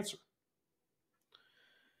had cancer.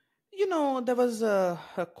 There was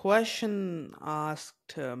a question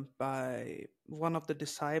asked by one of the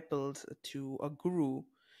disciples to a guru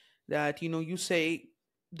that, you say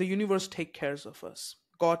the universe takes care of us.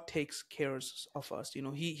 God takes care of us.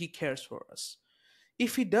 He cares for us.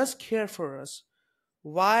 If he does care for us,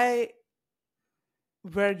 why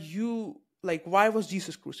why was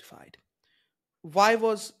Jesus crucified? Why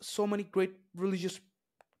was so many great religious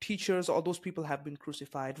teachers, all those people have been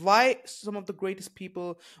crucified? Why some of the greatest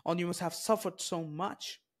people on the earth have suffered so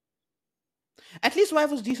much? At least why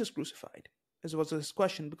was Jesus crucified? As was his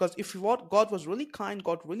question. Because if what God was really kind,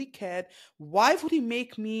 God really cared, why would he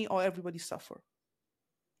make me or everybody suffer?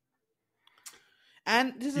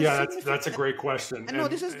 And this is Yeah, that's a great question. And no,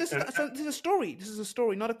 this is a story. This is a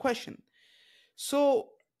story, not a question. So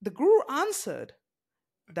the guru answered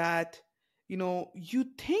that, you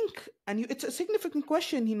think, and it's a significant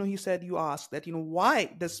question, he said, you asked that, why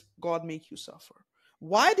does God make you suffer?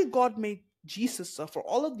 Why did God make Jesus suffer?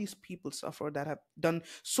 All of these people suffer that have done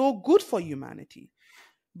so good for humanity.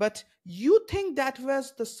 But you think that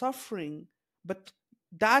was the suffering, but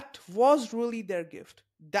that was really their gift.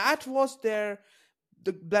 That was the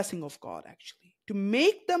blessing of God, actually. To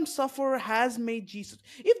make them suffer has made Jesus.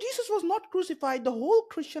 If Jesus was not crucified, the whole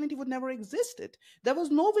Christianity would never existed. There was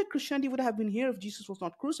no way Christianity would have been here if Jesus was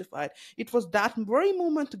not crucified. It was that very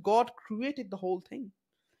moment God created the whole thing.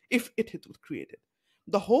 If it was created.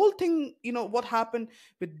 The whole thing, what happened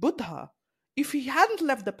with Buddha, if he hadn't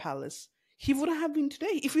left the palace, he wouldn't have been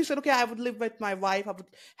today. If he said, okay, I would live with my wife, I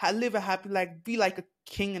would live a happy life, be like a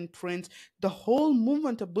king and prince, the whole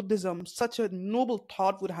movement of Buddhism, such a noble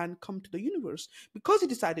thought would have come to the universe. Because he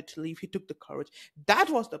decided to leave, he took the courage. That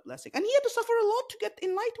was the blessing. And he had to suffer a lot to get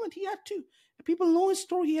enlightenment. He had to. People know his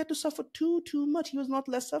story. He had to suffer too much. He was not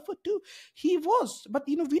less suffered too. He was. But,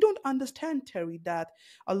 we don't understand, Terry, that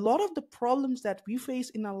a lot of the problems that we face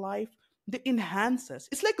in our life, they enhance us.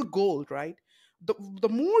 It's like a gold, right? The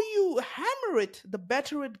more you hammer it, the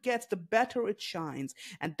better it gets, the better it shines.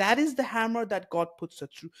 And that is the hammer that God puts us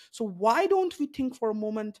through. So why don't we think for a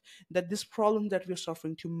moment that this problem that we're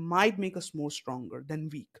suffering to might make us more stronger than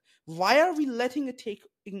weak? Why are we letting it take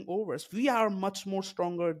over us? We are much more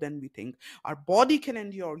stronger than we think. Our body can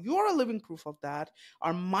endure. You are a living proof of that.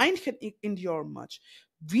 Our mind can endure much.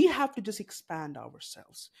 We have to just expand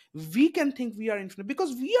ourselves. We can think we are infinite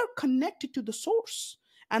because we are connected to the source.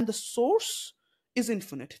 And the source is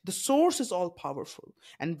infinite. The source is all powerful.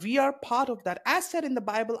 And we are part of that. As said in the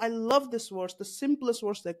Bible, I love this verse, the simplest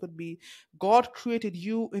verse there could be. God created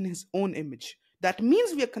you in his own image. That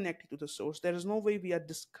means we are connected to the source. There is no way we are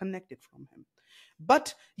disconnected from him.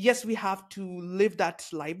 But yes, we have to live that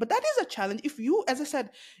life. But that is a challenge. If you, as I said,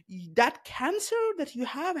 that cancer that you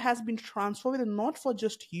have has been transformed, and not for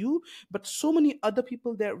just you, but so many other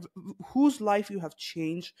people there whose life you have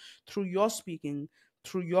changed through your speaking,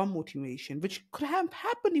 through your motivation, which could have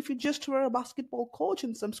happened if you just were a basketball coach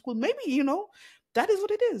in some school. Maybe, that is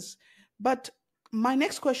what it is. But my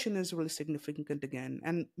next question is really significant again,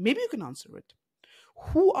 and maybe you can answer it.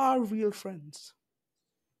 Who are real friends?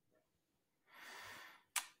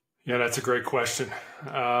 Yeah, that's a great question.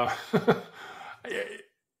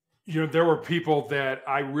 There were people that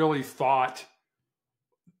I really thought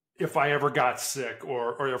if I ever got sick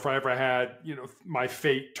or if I ever had, my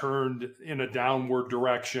fate turned in a downward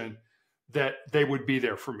direction, that they would be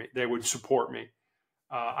there for me. They would support me.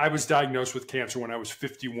 I was diagnosed with cancer when I was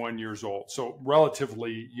 51 years old, so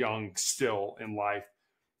relatively young still in life.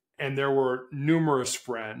 And there were numerous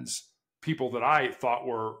friends, people that I thought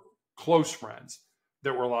were close friends,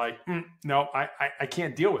 that were like, no, I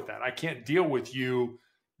can't deal with that. I can't deal with you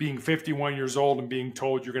being 51 years old and being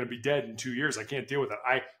told you're going to be dead in 2 years. I can't deal with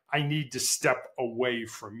that. I need to step away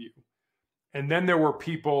from you. And then there were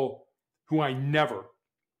people who I never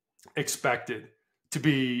expected to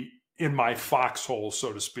be in my foxhole,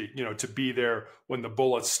 so to speak, to be there when the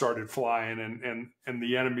bullets started flying and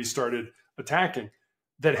the enemy started attacking,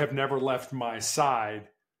 that have never left my side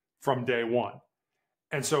from day one.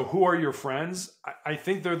 And so who are your friends? I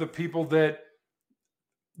think they're the people that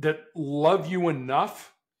love you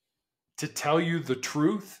enough to tell you the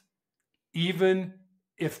truth, even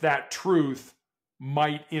if that truth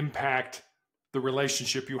might impact the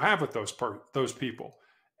relationship you have with those people.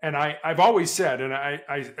 And I've always said, and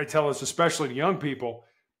I tell this especially to young people,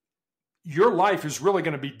 your life is really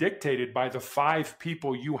going to be dictated by the 5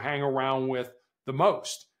 people you hang around with the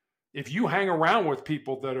most. If you hang around with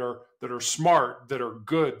people that are smart, that are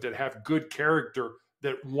good, that have good character,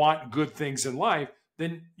 that want good things in life,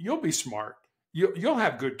 then you'll be smart. You'll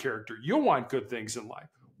have good character. You'll want good things in life.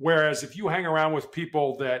 Whereas if you hang around with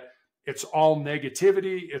people that it's all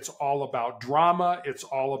negativity, it's all about drama, it's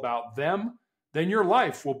all about them, then your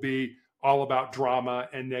life will be all about drama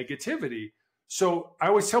and negativity. So I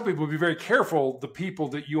always tell people, be very careful the people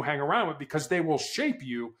that you hang around with, because they will shape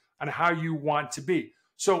you on how you want to be.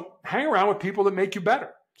 So hang around with people that make you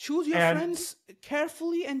better. Choose your friends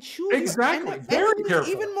carefully, and choose exactly your very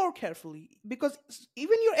carefully, even more carefully, because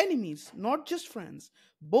even your enemies, not just friends,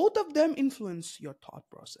 both of them influence your thought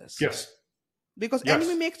process. Yes. Because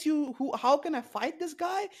enemy makes you how can I fight this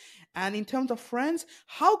guy? And in terms of friends,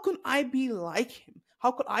 how can I be like him?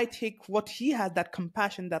 How could I take what he has, that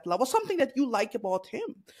compassion, that love, or something that you like about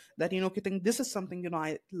him, that you think this is something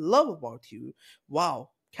I love about you. Wow,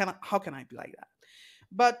 how can I be like that?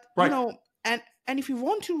 But right. And if you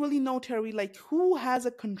want to really know, Terry, like who has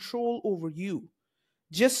a control over you,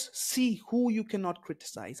 just see who you cannot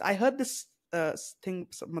criticize. I heard this thing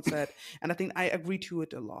someone said, and I think I agree to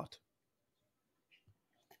it a lot.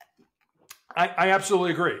 I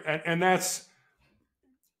absolutely agree. And that's,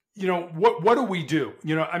 what do we do?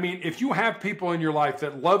 I mean, if you have people in your life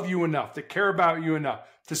that love you enough, that care about you enough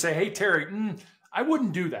to say, hey, Terry, I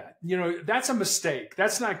wouldn't do that. That's a mistake.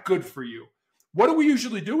 That's not good for you. What do we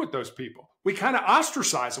usually do with those people? We kind of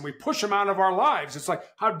ostracize them. We push them out of our lives. It's like,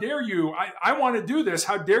 how dare you? I want to do this.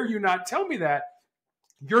 How dare you not tell me that?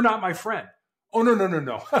 You're not my friend. Oh,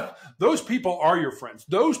 no. Those people are your friends.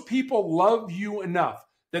 Those people love you enough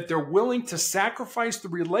that they're willing to sacrifice the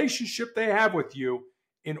relationship they have with you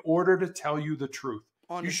in order to tell you the truth.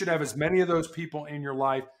 Honestly. You should have as many of those people in your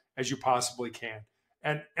life as you possibly can,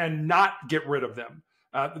 and not get rid of them.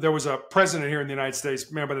 There was a president here in the United States,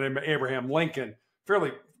 a man by the name of Abraham Lincoln,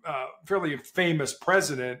 fairly famous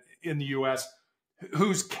president in the U.S.,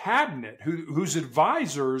 whose cabinet, whose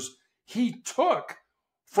advisors he took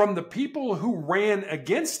from the people who ran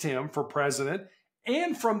against him for president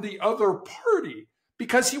and from the other party,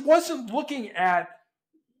 because he wasn't looking at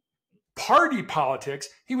party politics.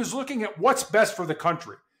 He was looking at what's best for the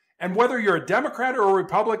country. And whether you're a Democrat or a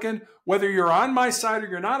Republican, whether you're on my side or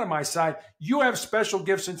you're not on my side, you have special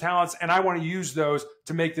gifts and talents, and I want to use those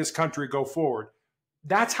to make this country go forward.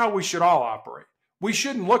 That's how we should all operate. We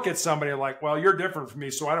shouldn't look at somebody like, well, you're different from me,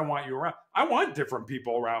 so I don't want you around. I want different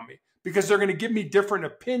people around me because they're going to give me different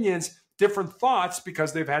opinions, different thoughts,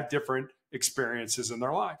 because they've had different experiences in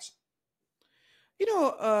their lives.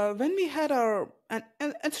 When we had our, and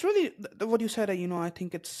it's really what you said, I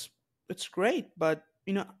think it's great, but,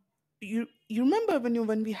 you remember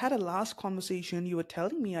when we had a last conversation, you were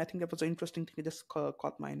telling me, I think that was an interesting thing that just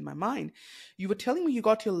caught my mind. You were telling me you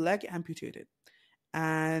got your leg amputated,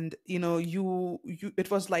 and you it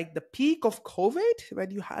was like the peak of COVID when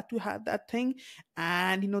you had to have that thing,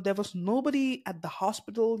 and there was nobody at the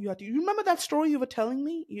hospital. You remember that story you were telling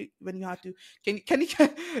me when you had to.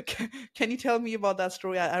 Can you tell me about that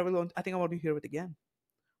story? I really want. I think I want to hear it again.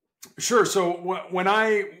 Sure. So when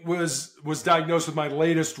I was diagnosed with my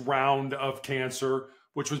latest round of cancer,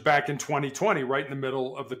 which was back in 2020, right in the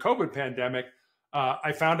middle of the COVID pandemic,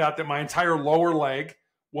 I found out that my entire lower leg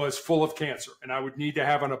was full of cancer, and I would need to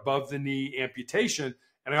have an above the knee amputation.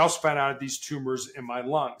 And I also found out these tumors in my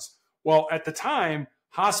lungs. Well, at the time,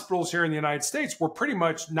 hospitals here in the United States were pretty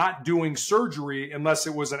much not doing surgery unless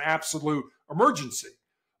it was an absolute emergency.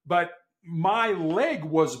 But my leg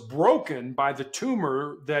was broken by the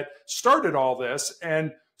tumor that started all this.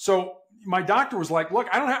 And so my doctor was like, look,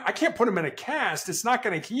 I can't put him in a cast. It's not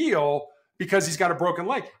going to heal because he's got a broken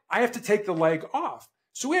leg. I have to take the leg off.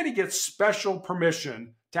 So we had to get special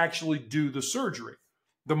permission to actually do the surgery.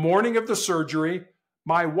 The morning of the surgery,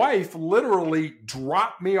 my wife literally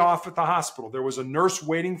dropped me off at the hospital. There was a nurse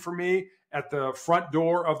waiting for me at the front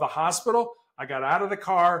door of the hospital. I got out of the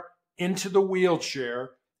car, into the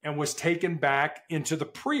wheelchair, and was taken back into the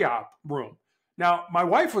pre-op room. Now, my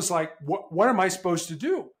wife was like, what am I supposed to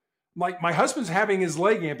do? Like, my husband's having his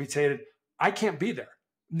leg amputated. I can't be there.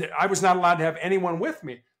 I was not allowed to have anyone with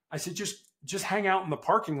me. I said, just hang out in the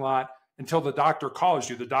parking lot until the doctor calls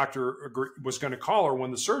you. The doctor was going to call her when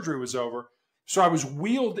the surgery was over. So I was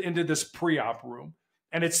wheeled into this pre-op room,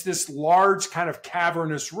 and it's this large kind of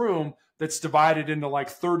cavernous room that's divided into like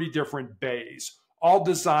 30 different bays, all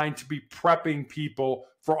designed to be prepping people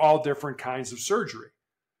for all different kinds of surgery.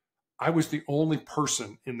 I was the only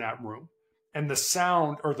person in that room, and the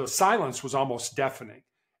sound or the silence was almost deafening.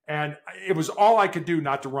 And it was all I could do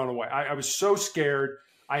not to run away. I was so scared.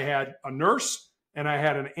 I had a nurse and I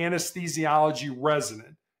had an anesthesiology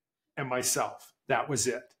resident and myself. That was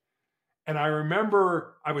it. And I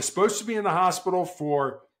remember I was supposed to be in the hospital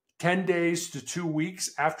for 10 days to 2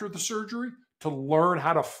 weeks after the surgery to learn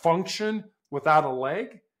how to function without a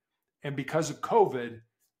leg. And because of COVID,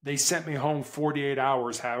 they sent me home 48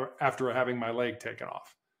 hours after having my leg taken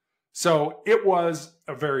off. So it was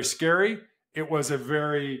a very scary, it was a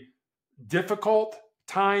very difficult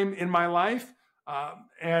time in my life.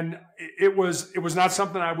 And it was not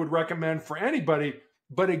something I would recommend for anybody.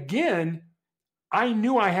 But again, I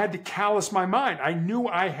knew I had to callous my mind. I knew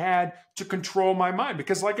I had to control my mind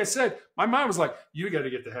because, like I said, my mind was like, you got to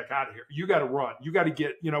get the heck out of here. You got to run. You got to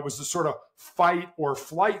get, it was the sort of fight or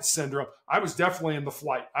flight syndrome. I was definitely in the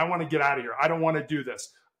flight. I want to get out of here. I don't want to do this.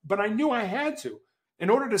 But I knew I had to. In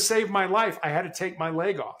order to save my life, I had to take my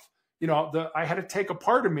leg off. I had to take a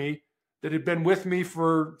part of me that had been with me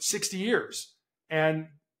for 60 years and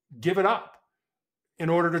give it up in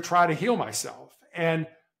order to try to heal myself. And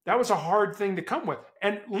that was a hard thing to come with.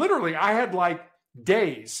 And literally, I had like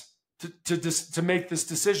days to make this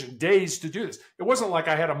decision, days to do this. It wasn't like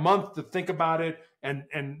I had a month to think about it and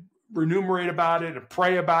remunerate about it and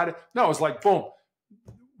pray about it. No, it was like, boom,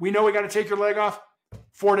 we know we got to take your leg off.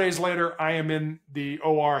 4 days later, I am in the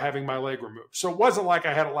OR having my leg removed. So it wasn't like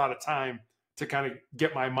I had a lot of time to kind of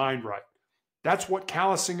get my mind right. That's what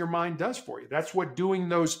callousing your mind does for you. That's what doing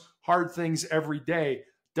those hard things every day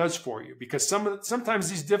does for you, because sometimes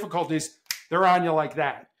these difficulties, they're on you like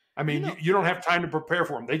that. I mean, you don't have time to prepare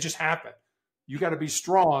for them. They just happen. You got to be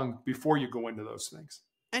strong before you go into those things.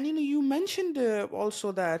 And you mentioned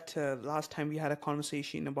also that last time we had a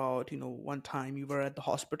conversation about one time you were at the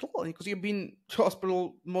hospital, because you've been to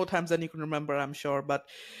hospital more times than you can remember, I'm sure. But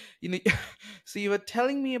so you were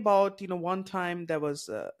telling me about one time there was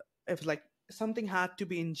it was like something had to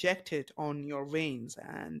be injected on your veins,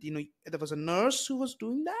 and there was a nurse who was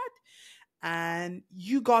doing that, and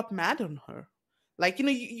you got mad on her, like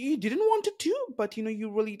you didn't want to do, but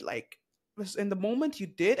you really like was in the moment you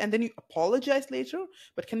did, and then you apologized later.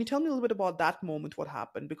 But can you tell me a little bit about that moment, what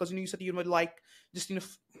happened? Because you said you were like just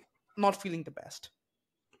not feeling the best.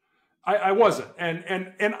 I wasn't,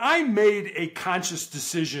 and I made a conscious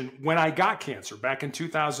decision when I got cancer back in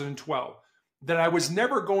 2012 that I was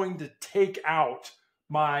never going to take out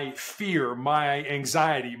my fear, my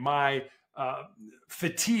anxiety, my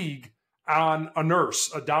fatigue on a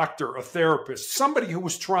nurse, a doctor, a therapist, somebody who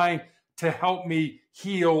was trying to help me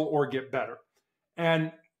heal or get better.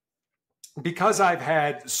 And because I've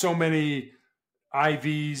had so many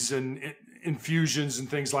IVs and infusions and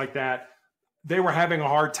things like that, they were having a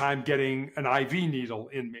hard time getting an IV needle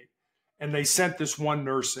in me. And they sent this one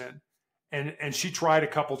nurse in, and she tried a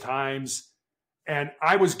couple times. And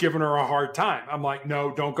I was giving her a hard time. I'm like,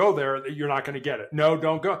 no, don't go there. You're not going to get it. No,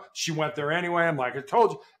 don't go. She went there anyway. I'm like, I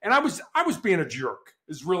told you. And I was being a jerk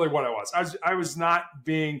is really what I was. I was not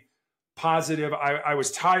being positive. I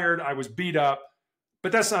was tired. I was beat up,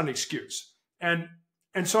 but that's not an excuse. And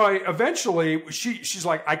so I eventually, she's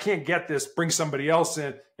like, I can't get this. Bring somebody else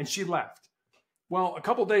in. And she left. Well, a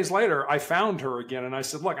couple of days later, I found her again. And I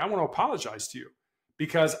said, look, I want to apologize to you,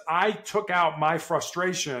 because I took out my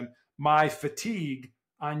frustration, my fatigue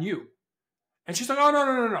on you. And she's like, oh, no,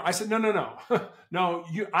 no, no, no. I said, no, no, no. No,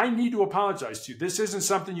 I need to apologize to you. This isn't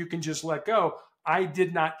something you can just let go. I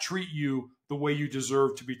did not treat you the way you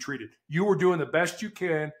deserve to be treated. You were doing the best you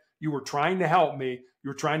can. You were trying to help me. You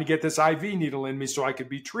were trying to get this IV needle in me so I could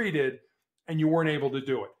be treated, and you weren't able to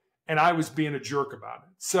do it. And I was being a jerk about it.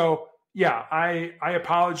 So yeah, I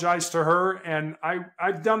apologized to her, and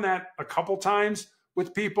I've done that a couple times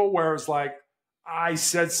with people where it's like I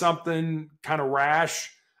said something kind of rash.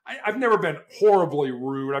 I've never been horribly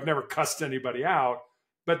rude. I've never cussed anybody out,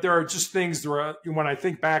 but there are just things where when I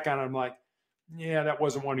think back on it, I'm like, yeah, that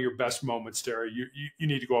wasn't one of your best moments, Terry. You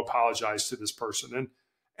need to go apologize to this person,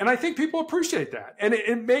 and I think people appreciate that, and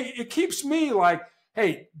it keeps me like,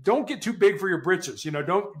 hey, don't get too big for your britches. You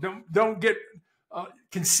know, don't get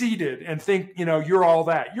conceited and think you're all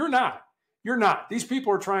that. You're not. You're not. These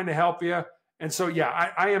people are trying to help you, and so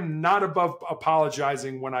yeah, I am not above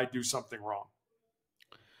apologizing when I do something wrong.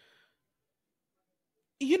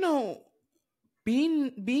 You know,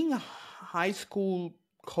 being a high school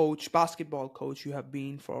coach, basketball coach, you have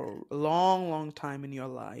been for a long, long time in your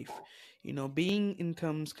life. You know, being in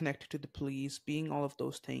terms connected to the police, being all of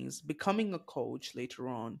those things, becoming a coach later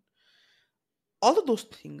on, all of those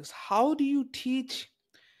things. How do you teach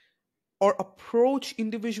or approach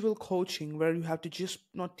individual coaching where you have to just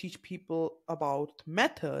not teach people about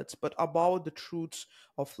methods but about the truths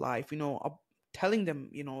of life, telling them,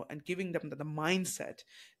 and giving them the mindset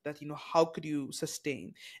that, how could you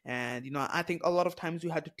sustain? And I think a lot of times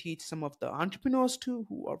you had to teach some of the entrepreneurs too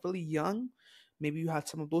who are really young. Maybe you had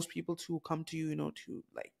some of those people to come to you, to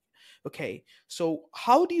like, okay, so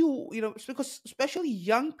how do you, it's because especially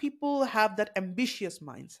young people have that ambitious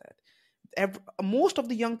mindset. Most of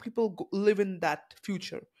the young people live in that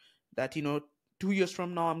future that 2 years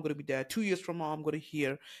from now I'm going to be there, 2 years from now I'm going to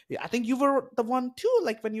hear. Yeah, I think you were the one too,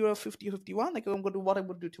 like when you were 50 or 51, like I'm going to do what I'm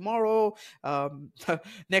going to do tomorrow.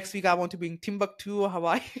 Next week I want to be in Timbuktu,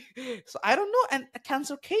 Hawaii. So I don't know, and a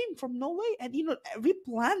cancer came from no way, and we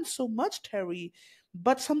planned so much, Terry,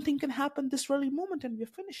 but something can happen this very moment and we're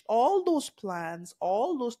finished. All those plans,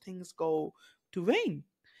 all those things go to vain.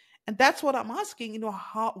 And that's what I'm asking,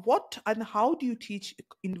 how do you teach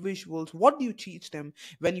individuals? What do you teach them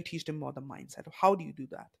when you teach them about the mindset? How do you do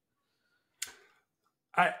that?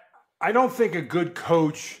 I don't think a good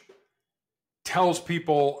coach tells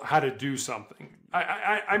people how to do something.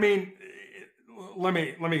 I mean, let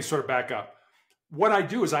me sort of back up. What I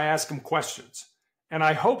do is I ask them questions, and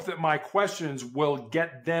I hope that my questions will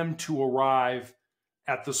get them to arrive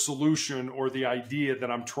at the solution or the idea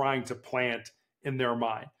that I'm trying to plant in their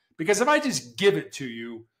mind. Because if I just give it to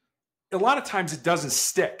you, a lot of times it doesn't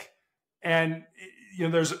stick. And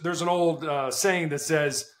there's an old saying that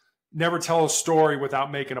says, never tell a story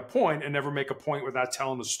without making a point, and never make a point without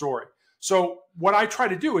telling the story. So what I try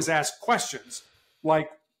to do is ask questions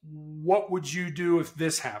like, what would you do if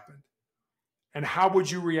this happened? And how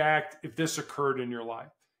would you react if this occurred in your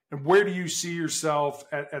life? And where do you see yourself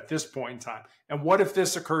at this point in time? And what if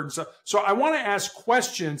this occurred? So I want to ask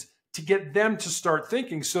questions to get them to start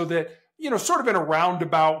thinking, so that, sort of in a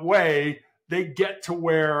roundabout way, they get to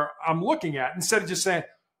where I'm looking at, instead of just saying,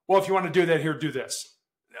 well, if you want to do that here, do this.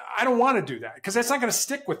 I don't want to do that, because that's not going to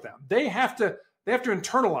stick with them. They have to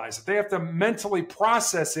internalize it. They have to mentally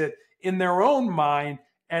process it in their own mind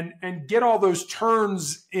and get all those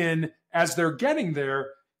turns in as they're getting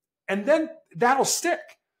there. And then that'll stick.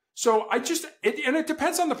 So it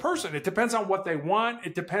depends on the person. It depends on what they want.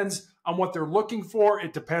 It depends on what they're looking for.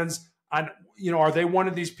 It depends on, are they one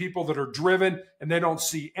of these people that are driven and they don't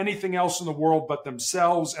see anything else in the world but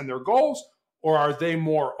themselves and their goals? Or are they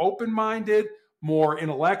more open-minded, more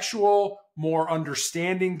intellectual, more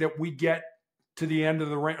understanding that we get to the end of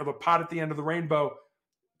the pot at the end of the rainbow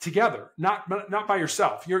together, not by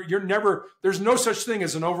yourself. You're never, there's no such thing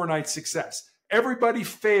as an overnight success. Everybody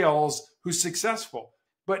fails who's successful.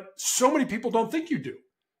 But so many people don't think you do.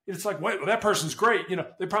 It's like, well, that person's great.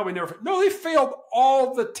 They probably never. No, they failed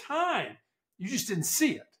all the time. You just didn't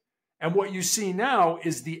see it. And what you see now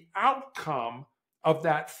is the outcome of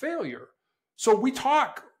that failure. So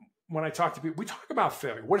when I talk to people, we talk about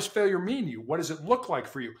failure. What does failure mean to you? What does it look like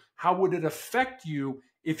for you? How would it affect you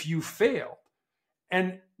if you failed?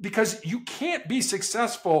 And because you can't be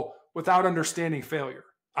successful without understanding failure,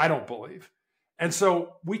 I don't believe. And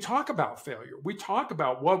so we talk about failure. We talk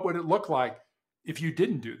about what would it look like if you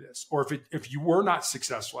didn't do this, or if you were not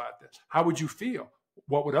successful at this. How would you feel?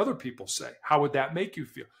 What would other people say? How would that make you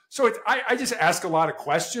feel? So I just ask a lot of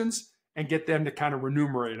questions and get them to kind of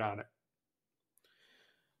remunerate on it.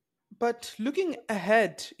 But looking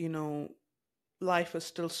ahead, life is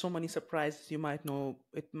still so many surprises you might know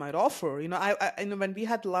it might offer. I know when we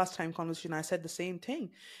had the last time conversation, I said the same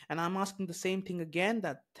thing, and I'm asking the same thing again.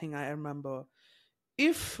 That thing I remember.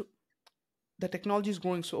 If the technology is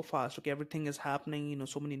growing so fast, okay, everything is happening,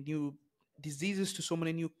 so many new diseases to so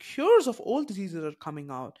many new cures of old diseases are coming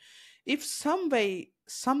out. If some way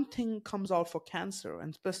something comes out for cancer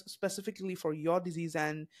and specifically for your disease,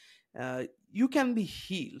 and you can be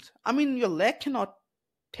healed. I mean, your leg cannot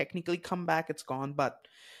technically come back, it's gone, but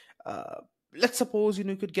uh, let's suppose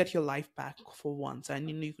you could get your life back for once, and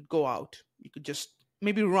you could go out, you could just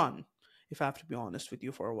maybe run, if I have to be honest with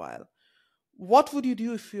you, for a while. What would you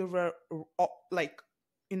do if you were like,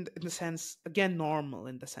 in the sense, again, normal,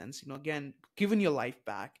 in the sense, again, given your life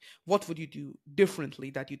back? What would you do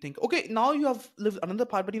differently that you think, okay, now you have lived another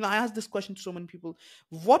part, but I asked this question to so many people,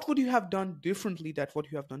 what would you have done differently that what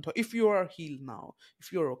you have done if you are healed now,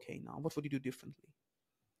 if you're okay now, what would you do differently?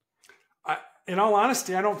 In all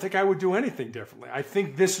honesty, I don't think I would do anything differently. I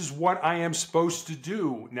think this is what I am supposed to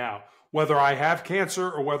do now. Whether I have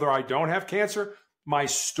cancer or whether I don't have cancer, my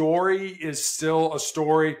story is still a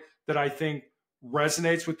story that I think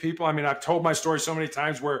resonates with people. I mean, I've told my story so many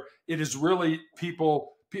times where it is really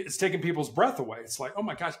it's taking people's breath away. It's like, oh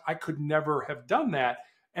my gosh, I could never have done that.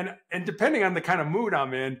 And depending on the kind of mood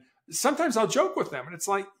I'm in, sometimes I'll joke with them. And it's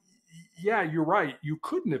like, yeah, you're right. You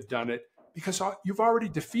couldn't have done it because you've already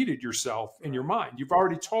defeated yourself in your mind. You've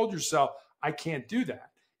already told yourself, I can't do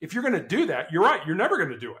that. If you're going to do that, you're right. You're never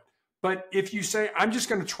going to do it. But if you say, I'm just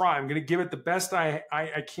going to try, I'm going to give it the best I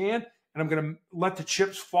can, and I'm going to let the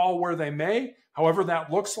chips fall where they may, however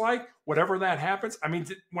that looks like, whatever that happens. I mean,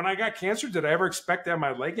 when I got cancer, did I ever expect to have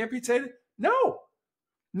my leg amputated? No,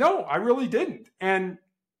 I really didn't.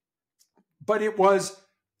 But it was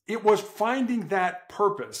finding that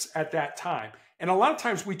purpose at that time. And a lot of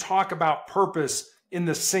times we talk about purpose in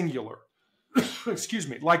the singular, excuse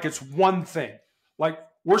me, like it's one thing, like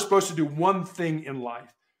we're supposed to do one thing in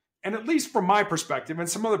life. And at least from my perspective, and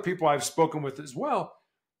some other people I've spoken with as well,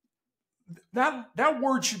 that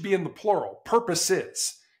word should be in the plural. Purpose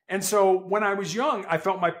is. And so when I was young, I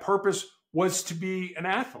felt my purpose was to be an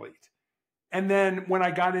athlete. And then when I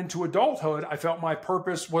got into adulthood, I felt my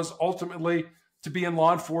purpose was ultimately to be in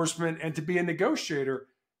law enforcement and to be a negotiator.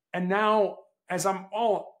 And now, as I'm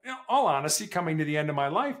all honesty, coming to the end of my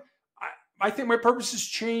life, I think my purpose has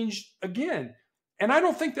changed again. And I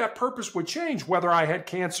don't think that purpose would change whether I had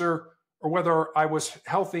cancer or whether I was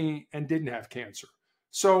healthy and didn't have cancer.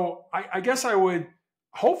 So I guess I would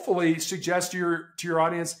hopefully suggest to your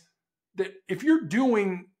audience that if you're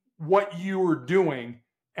doing what you are doing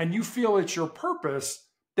and you feel it's your purpose,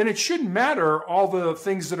 then it shouldn't matter all the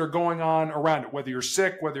things that are going on around it, whether you're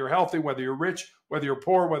sick, whether you're healthy, whether you're rich, whether you're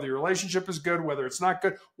poor, whether your relationship is good, whether it's not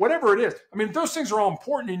good, whatever it is. I mean, those things are all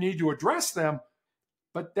important. You need to address them.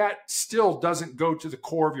 But that still doesn't go to the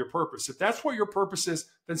core of your purpose. If that's what your purpose is,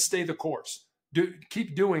 then stay the course.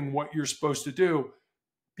 Keep doing what you're supposed to do,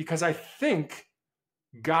 because I think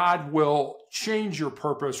God will change your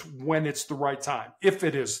purpose when it's the right time, if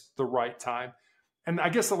it is the right time. And I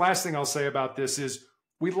guess the last thing I'll say about this is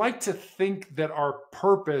we like to think that our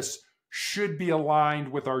purpose should be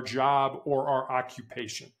aligned with our job or our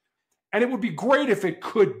occupation. And it would be great if it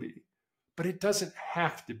could be, but it doesn't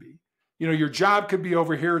have to be. Your job could be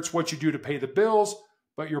over here. It's what you do to pay the bills,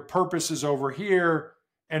 but your purpose is over here,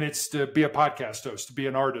 and it's to be a podcast host, to be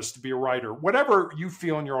an artist, to be a writer, whatever you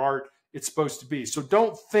feel in your art it's supposed to be. So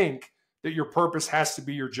don't think that your purpose has to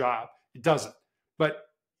be your job. It doesn't. But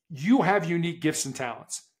you have unique gifts and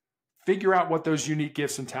talents. Figure out what those unique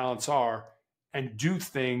gifts and talents are and do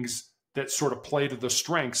things that sort of play to the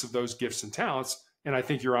strengths of those gifts and talents. And I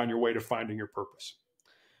think you're on your way to finding your purpose.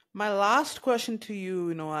 My last question to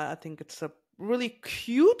you, I think it's a really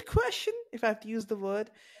cute question, if I have to use the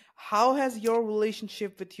word. How has your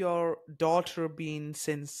relationship with your daughter been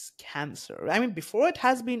since cancer? I mean, before it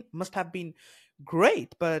must have been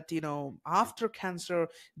great, but after cancer,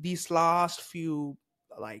 these last few,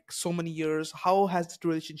 like so many years, how has the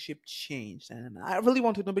relationship changed? And I really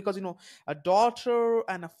want to know, because a daughter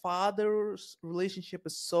and a father's relationship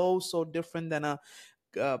is so different than a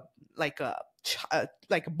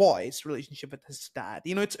boy's relationship with his dad.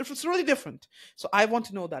 It's really different. So I want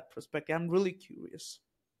to know that perspective. I'm really curious.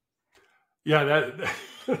 Yeah,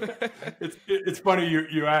 it's funny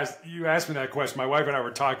you asked me that question. My wife and I were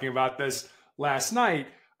talking about this last night.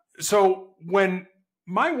 So when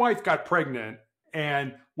my wife got pregnant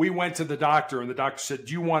and we went to the doctor, and the doctor said,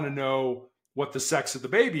 "Do you want to know what the sex of the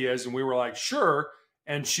baby is?" And we were like, "Sure."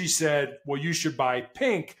 And she said, "Well, you should buy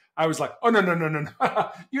pink." I was like, "Oh, no.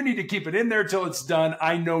 You need to keep it in there till it's done.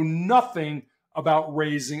 I know nothing about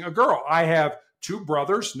raising a girl. I have two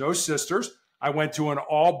brothers, no sisters. I went to an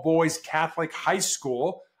all-boys Catholic high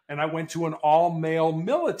school, and I went to an all-male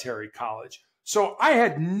military college. So I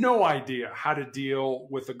had no idea how to deal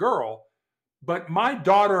with a girl. But my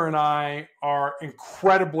daughter and I are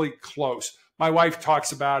incredibly close. My wife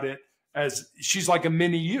talks about it as she's like a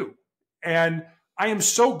mini you. And I am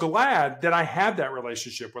so glad that I have that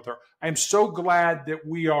relationship with her. I am so glad that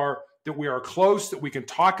we are close, that we can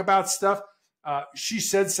talk about stuff. She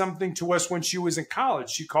said something to us when she was in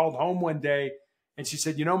college. She called home one day and she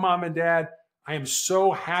said, Mom and Dad, I am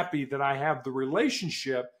so happy that I have the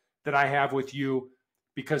relationship that I have with you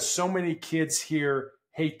because so many kids here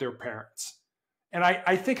hate their parents. And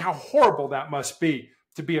I think how horrible that must be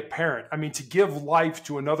to be a parent. I mean, to give life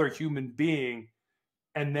to another human being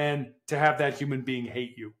and then to have that human being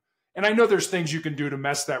hate you. And I know there's things you can do to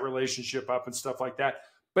mess that relationship up and stuff like that.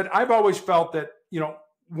 But I've always felt that,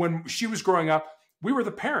 when she was growing up, we were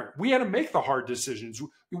the parent. We had to make the hard decisions.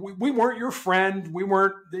 We weren't your friend. We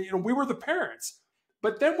weren't, we were the parents.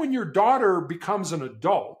 But then when your daughter becomes an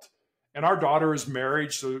adult, and our daughter is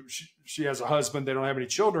married, so she has a husband, they don't have any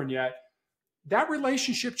children yet, that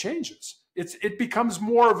relationship changes. It becomes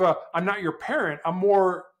more of a, I'm not your parent.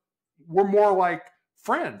 We're more like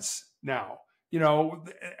friends now,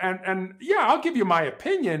 and yeah, I'll give you my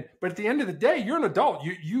opinion, but at the end of the day, you're an adult.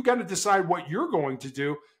 You got to decide what you're going to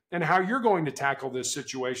do and how you're going to tackle this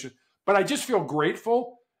situation. But I just feel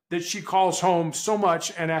grateful that she calls home so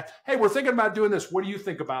much and hey, we're thinking about doing this. What do you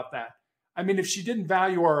think about that? I mean, if she didn't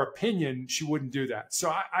value our opinion, she wouldn't do that.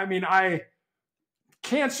 So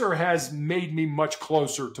cancer has made me much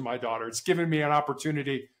closer to my daughter. It's given me an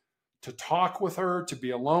opportunity to talk with her, to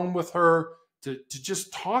be alone with her, to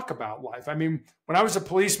just talk about life. I mean, when I was a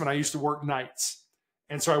policeman, I used to work nights.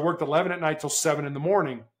 And so I worked 11 at night till 7 in the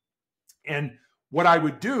morning. And what I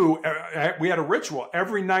would do, we had a ritual.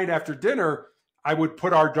 Every night after dinner, I would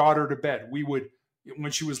put our daughter to bed. We would,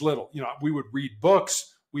 when she was little, we would read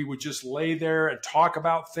books. We would just lay there and talk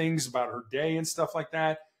about things, about her day and stuff like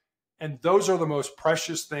that. And those are the most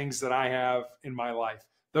precious things that I have in my life.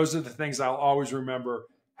 Those are the things I'll always remember,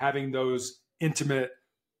 having those intimate,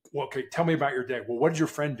 well, okay, tell me about your day. Well, what did your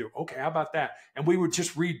friend do? Okay, how about that? And we would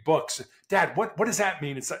just read books. Dad, what does that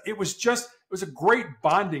mean? It was a great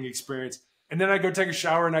bonding experience. And then I'd go take a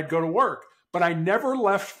shower and I'd go to work. But I never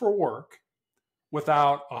left for work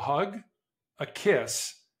without a hug, a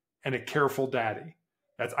kiss, and a careful daddy.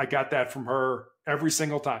 I got that from her every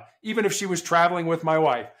single time. Even if she was traveling with my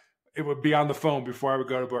wife, it would be on the phone before I would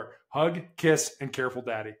go to work. Hug, kiss, and careful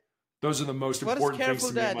daddy. Those are the most important things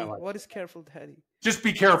to me in my life. What is careful daddy? Just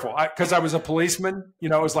be careful. Because I was a policeman, it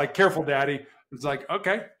was like careful daddy. It's like,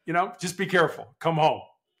 okay, just be careful. Come home.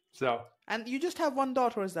 So. And you just have one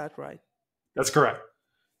daughter, is that right? That's correct.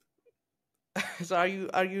 So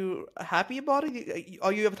are you happy about it?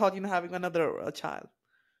 Or you ever thought having another child?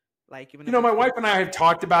 Like even my wife and I have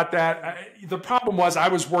talked about that. The problem was I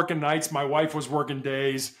was working nights, my wife was working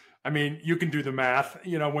days. I mean, you can do the math.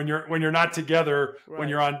 When you're not together, right, when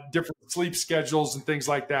you're on different sleep schedules and things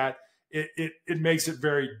like that, it makes it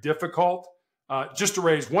very difficult just to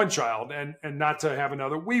raise one child and not to have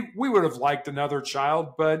another. We would have liked another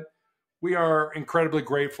child, but we are incredibly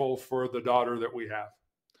grateful for the daughter that we have.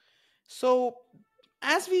 So,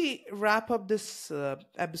 as we wrap up this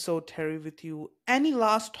episode, Terry, with you, any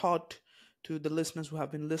last thought to the listeners who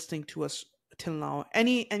have been listening to us till now?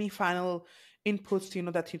 Any final inputs,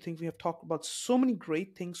 that you think we have talked about so many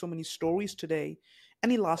great things, so many stories today?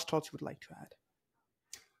 Any last thoughts you would like to add?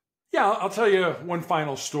 Yeah, I'll tell you one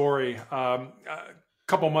final story. A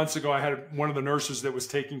couple months ago, I had one of the nurses that was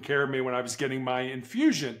taking care of me when I was getting my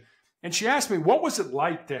infusion. And she asked me, what was it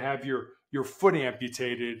like to have your foot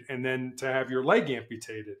amputated and then to have your leg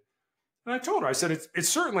amputated? And I told her, I said, it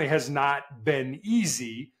certainly has not been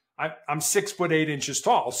easy. I'm 6'8"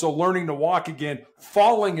 tall. So learning to walk again,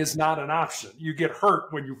 falling is not an option. You get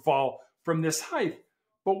hurt when you fall from this height.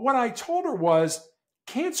 But what I told her was,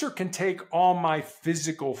 cancer can take all my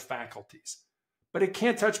physical faculties, but it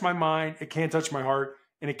can't touch my mind, it can't touch my heart,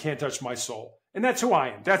 and it can't touch my soul. And that's who I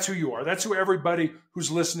am. That's who you are. That's who everybody who's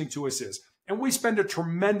listening to us is. And we spend a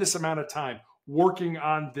tremendous amount of time working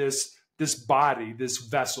on this body, this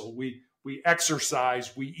vessel. We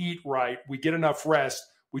exercise, we eat right, we get enough rest,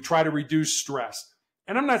 we try to reduce stress.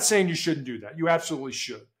 And I'm not saying you shouldn't do that. You absolutely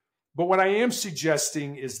should. But what I am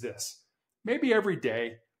suggesting is this. Maybe every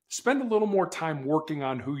day, spend a little more time working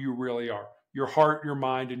on who you really are, your heart, your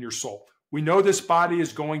mind, and your soul. We know this body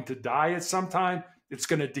is going to die at some time. It's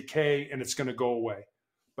going to decay and it's going to go away.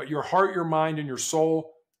 But your heart, your mind, and your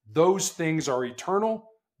soul, those things are eternal.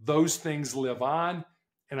 Those things live on.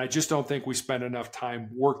 And I just don't think we spend enough time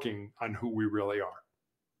working on who we really are.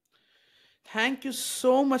 Thank you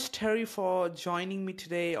so much, Terry, for joining me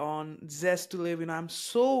today on Zest to Live. I'm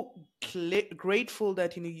so grateful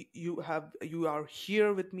that you are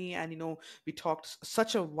here with me, and we talked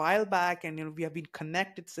such a while back, and we have been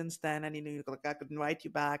connected since then. And like I could invite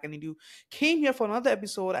you back, and you came here for another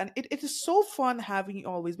episode, and it is so fun having you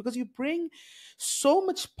always because you bring so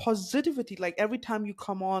much positivity. Like every time you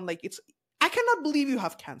come on, like I cannot believe you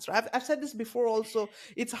have cancer. I've said this before also.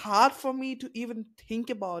 It's hard for me to even think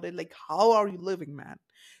about it. Like, how are you living, man?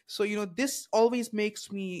 So, this always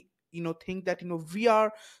makes me, think that, we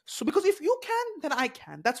are. So, because if you can, then I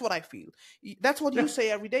can. That's what I feel. That's what you say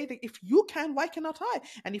every day. Like, if you can, why cannot I?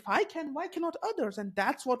 And if I can, why cannot others? And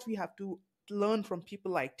that's what we have to learn from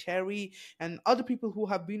people like Terry and other people who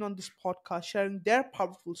have been on this podcast sharing their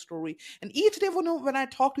powerful story. And each day when I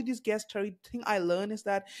talk to these guests, Terry, the thing I learn is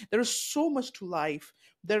that there is so much to life.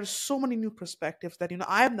 There are so many new perspectives that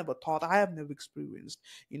I have never thought, I have never experienced.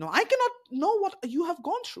 I cannot know what you have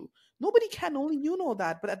gone through. Nobody can, only you know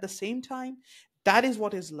that. But at the same time, that is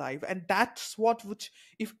what is life, and that's which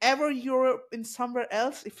if ever you're in somewhere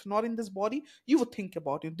else, if not in this body, you would think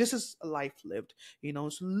about it. This is a life lived. So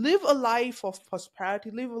live a life of prosperity,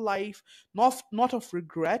 live a life not of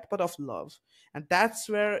regret but of love. And that's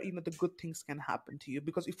where the good things can happen to you,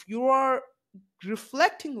 because if you are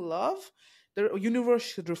reflecting love, the universe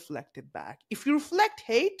should reflect it back. If you reflect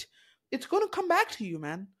hate, it's going to come back to you,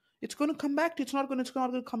 man. It's going to come back to you. It's not going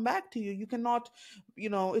to come back to you. You cannot,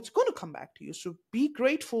 it's going to come back to you. So be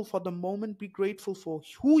grateful for the moment. Be grateful for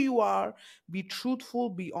who you are. Be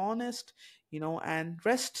truthful. Be honest, and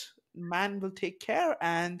rest, man will take care.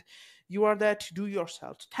 And you are there to do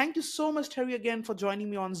yourself. Thank you so much, Terry, again for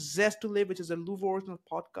joining me on Zest to Live, which is a Louvo original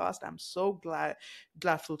podcast. I'm so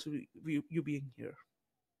gladful to you being here.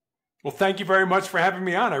 Well, thank you very much for having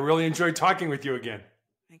me on. I really enjoyed talking with you again.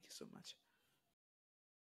 Thank you so much.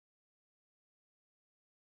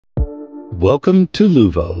 Welcome to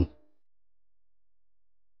Louvo.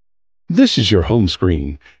 This is your home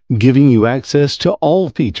screen, giving you access to all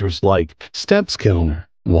features like steps counter,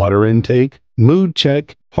 water intake, mood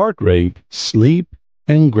check, heart rate, sleep,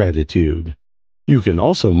 and gratitude. You can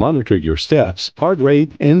also monitor your steps, heart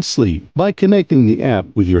rate, and sleep by connecting the app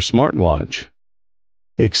with your smartwatch.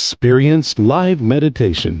 Experience live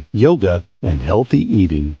meditation, yoga, and healthy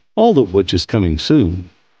eating, all of which is coming soon.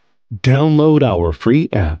 Download our free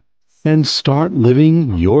app and start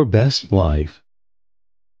living your best life.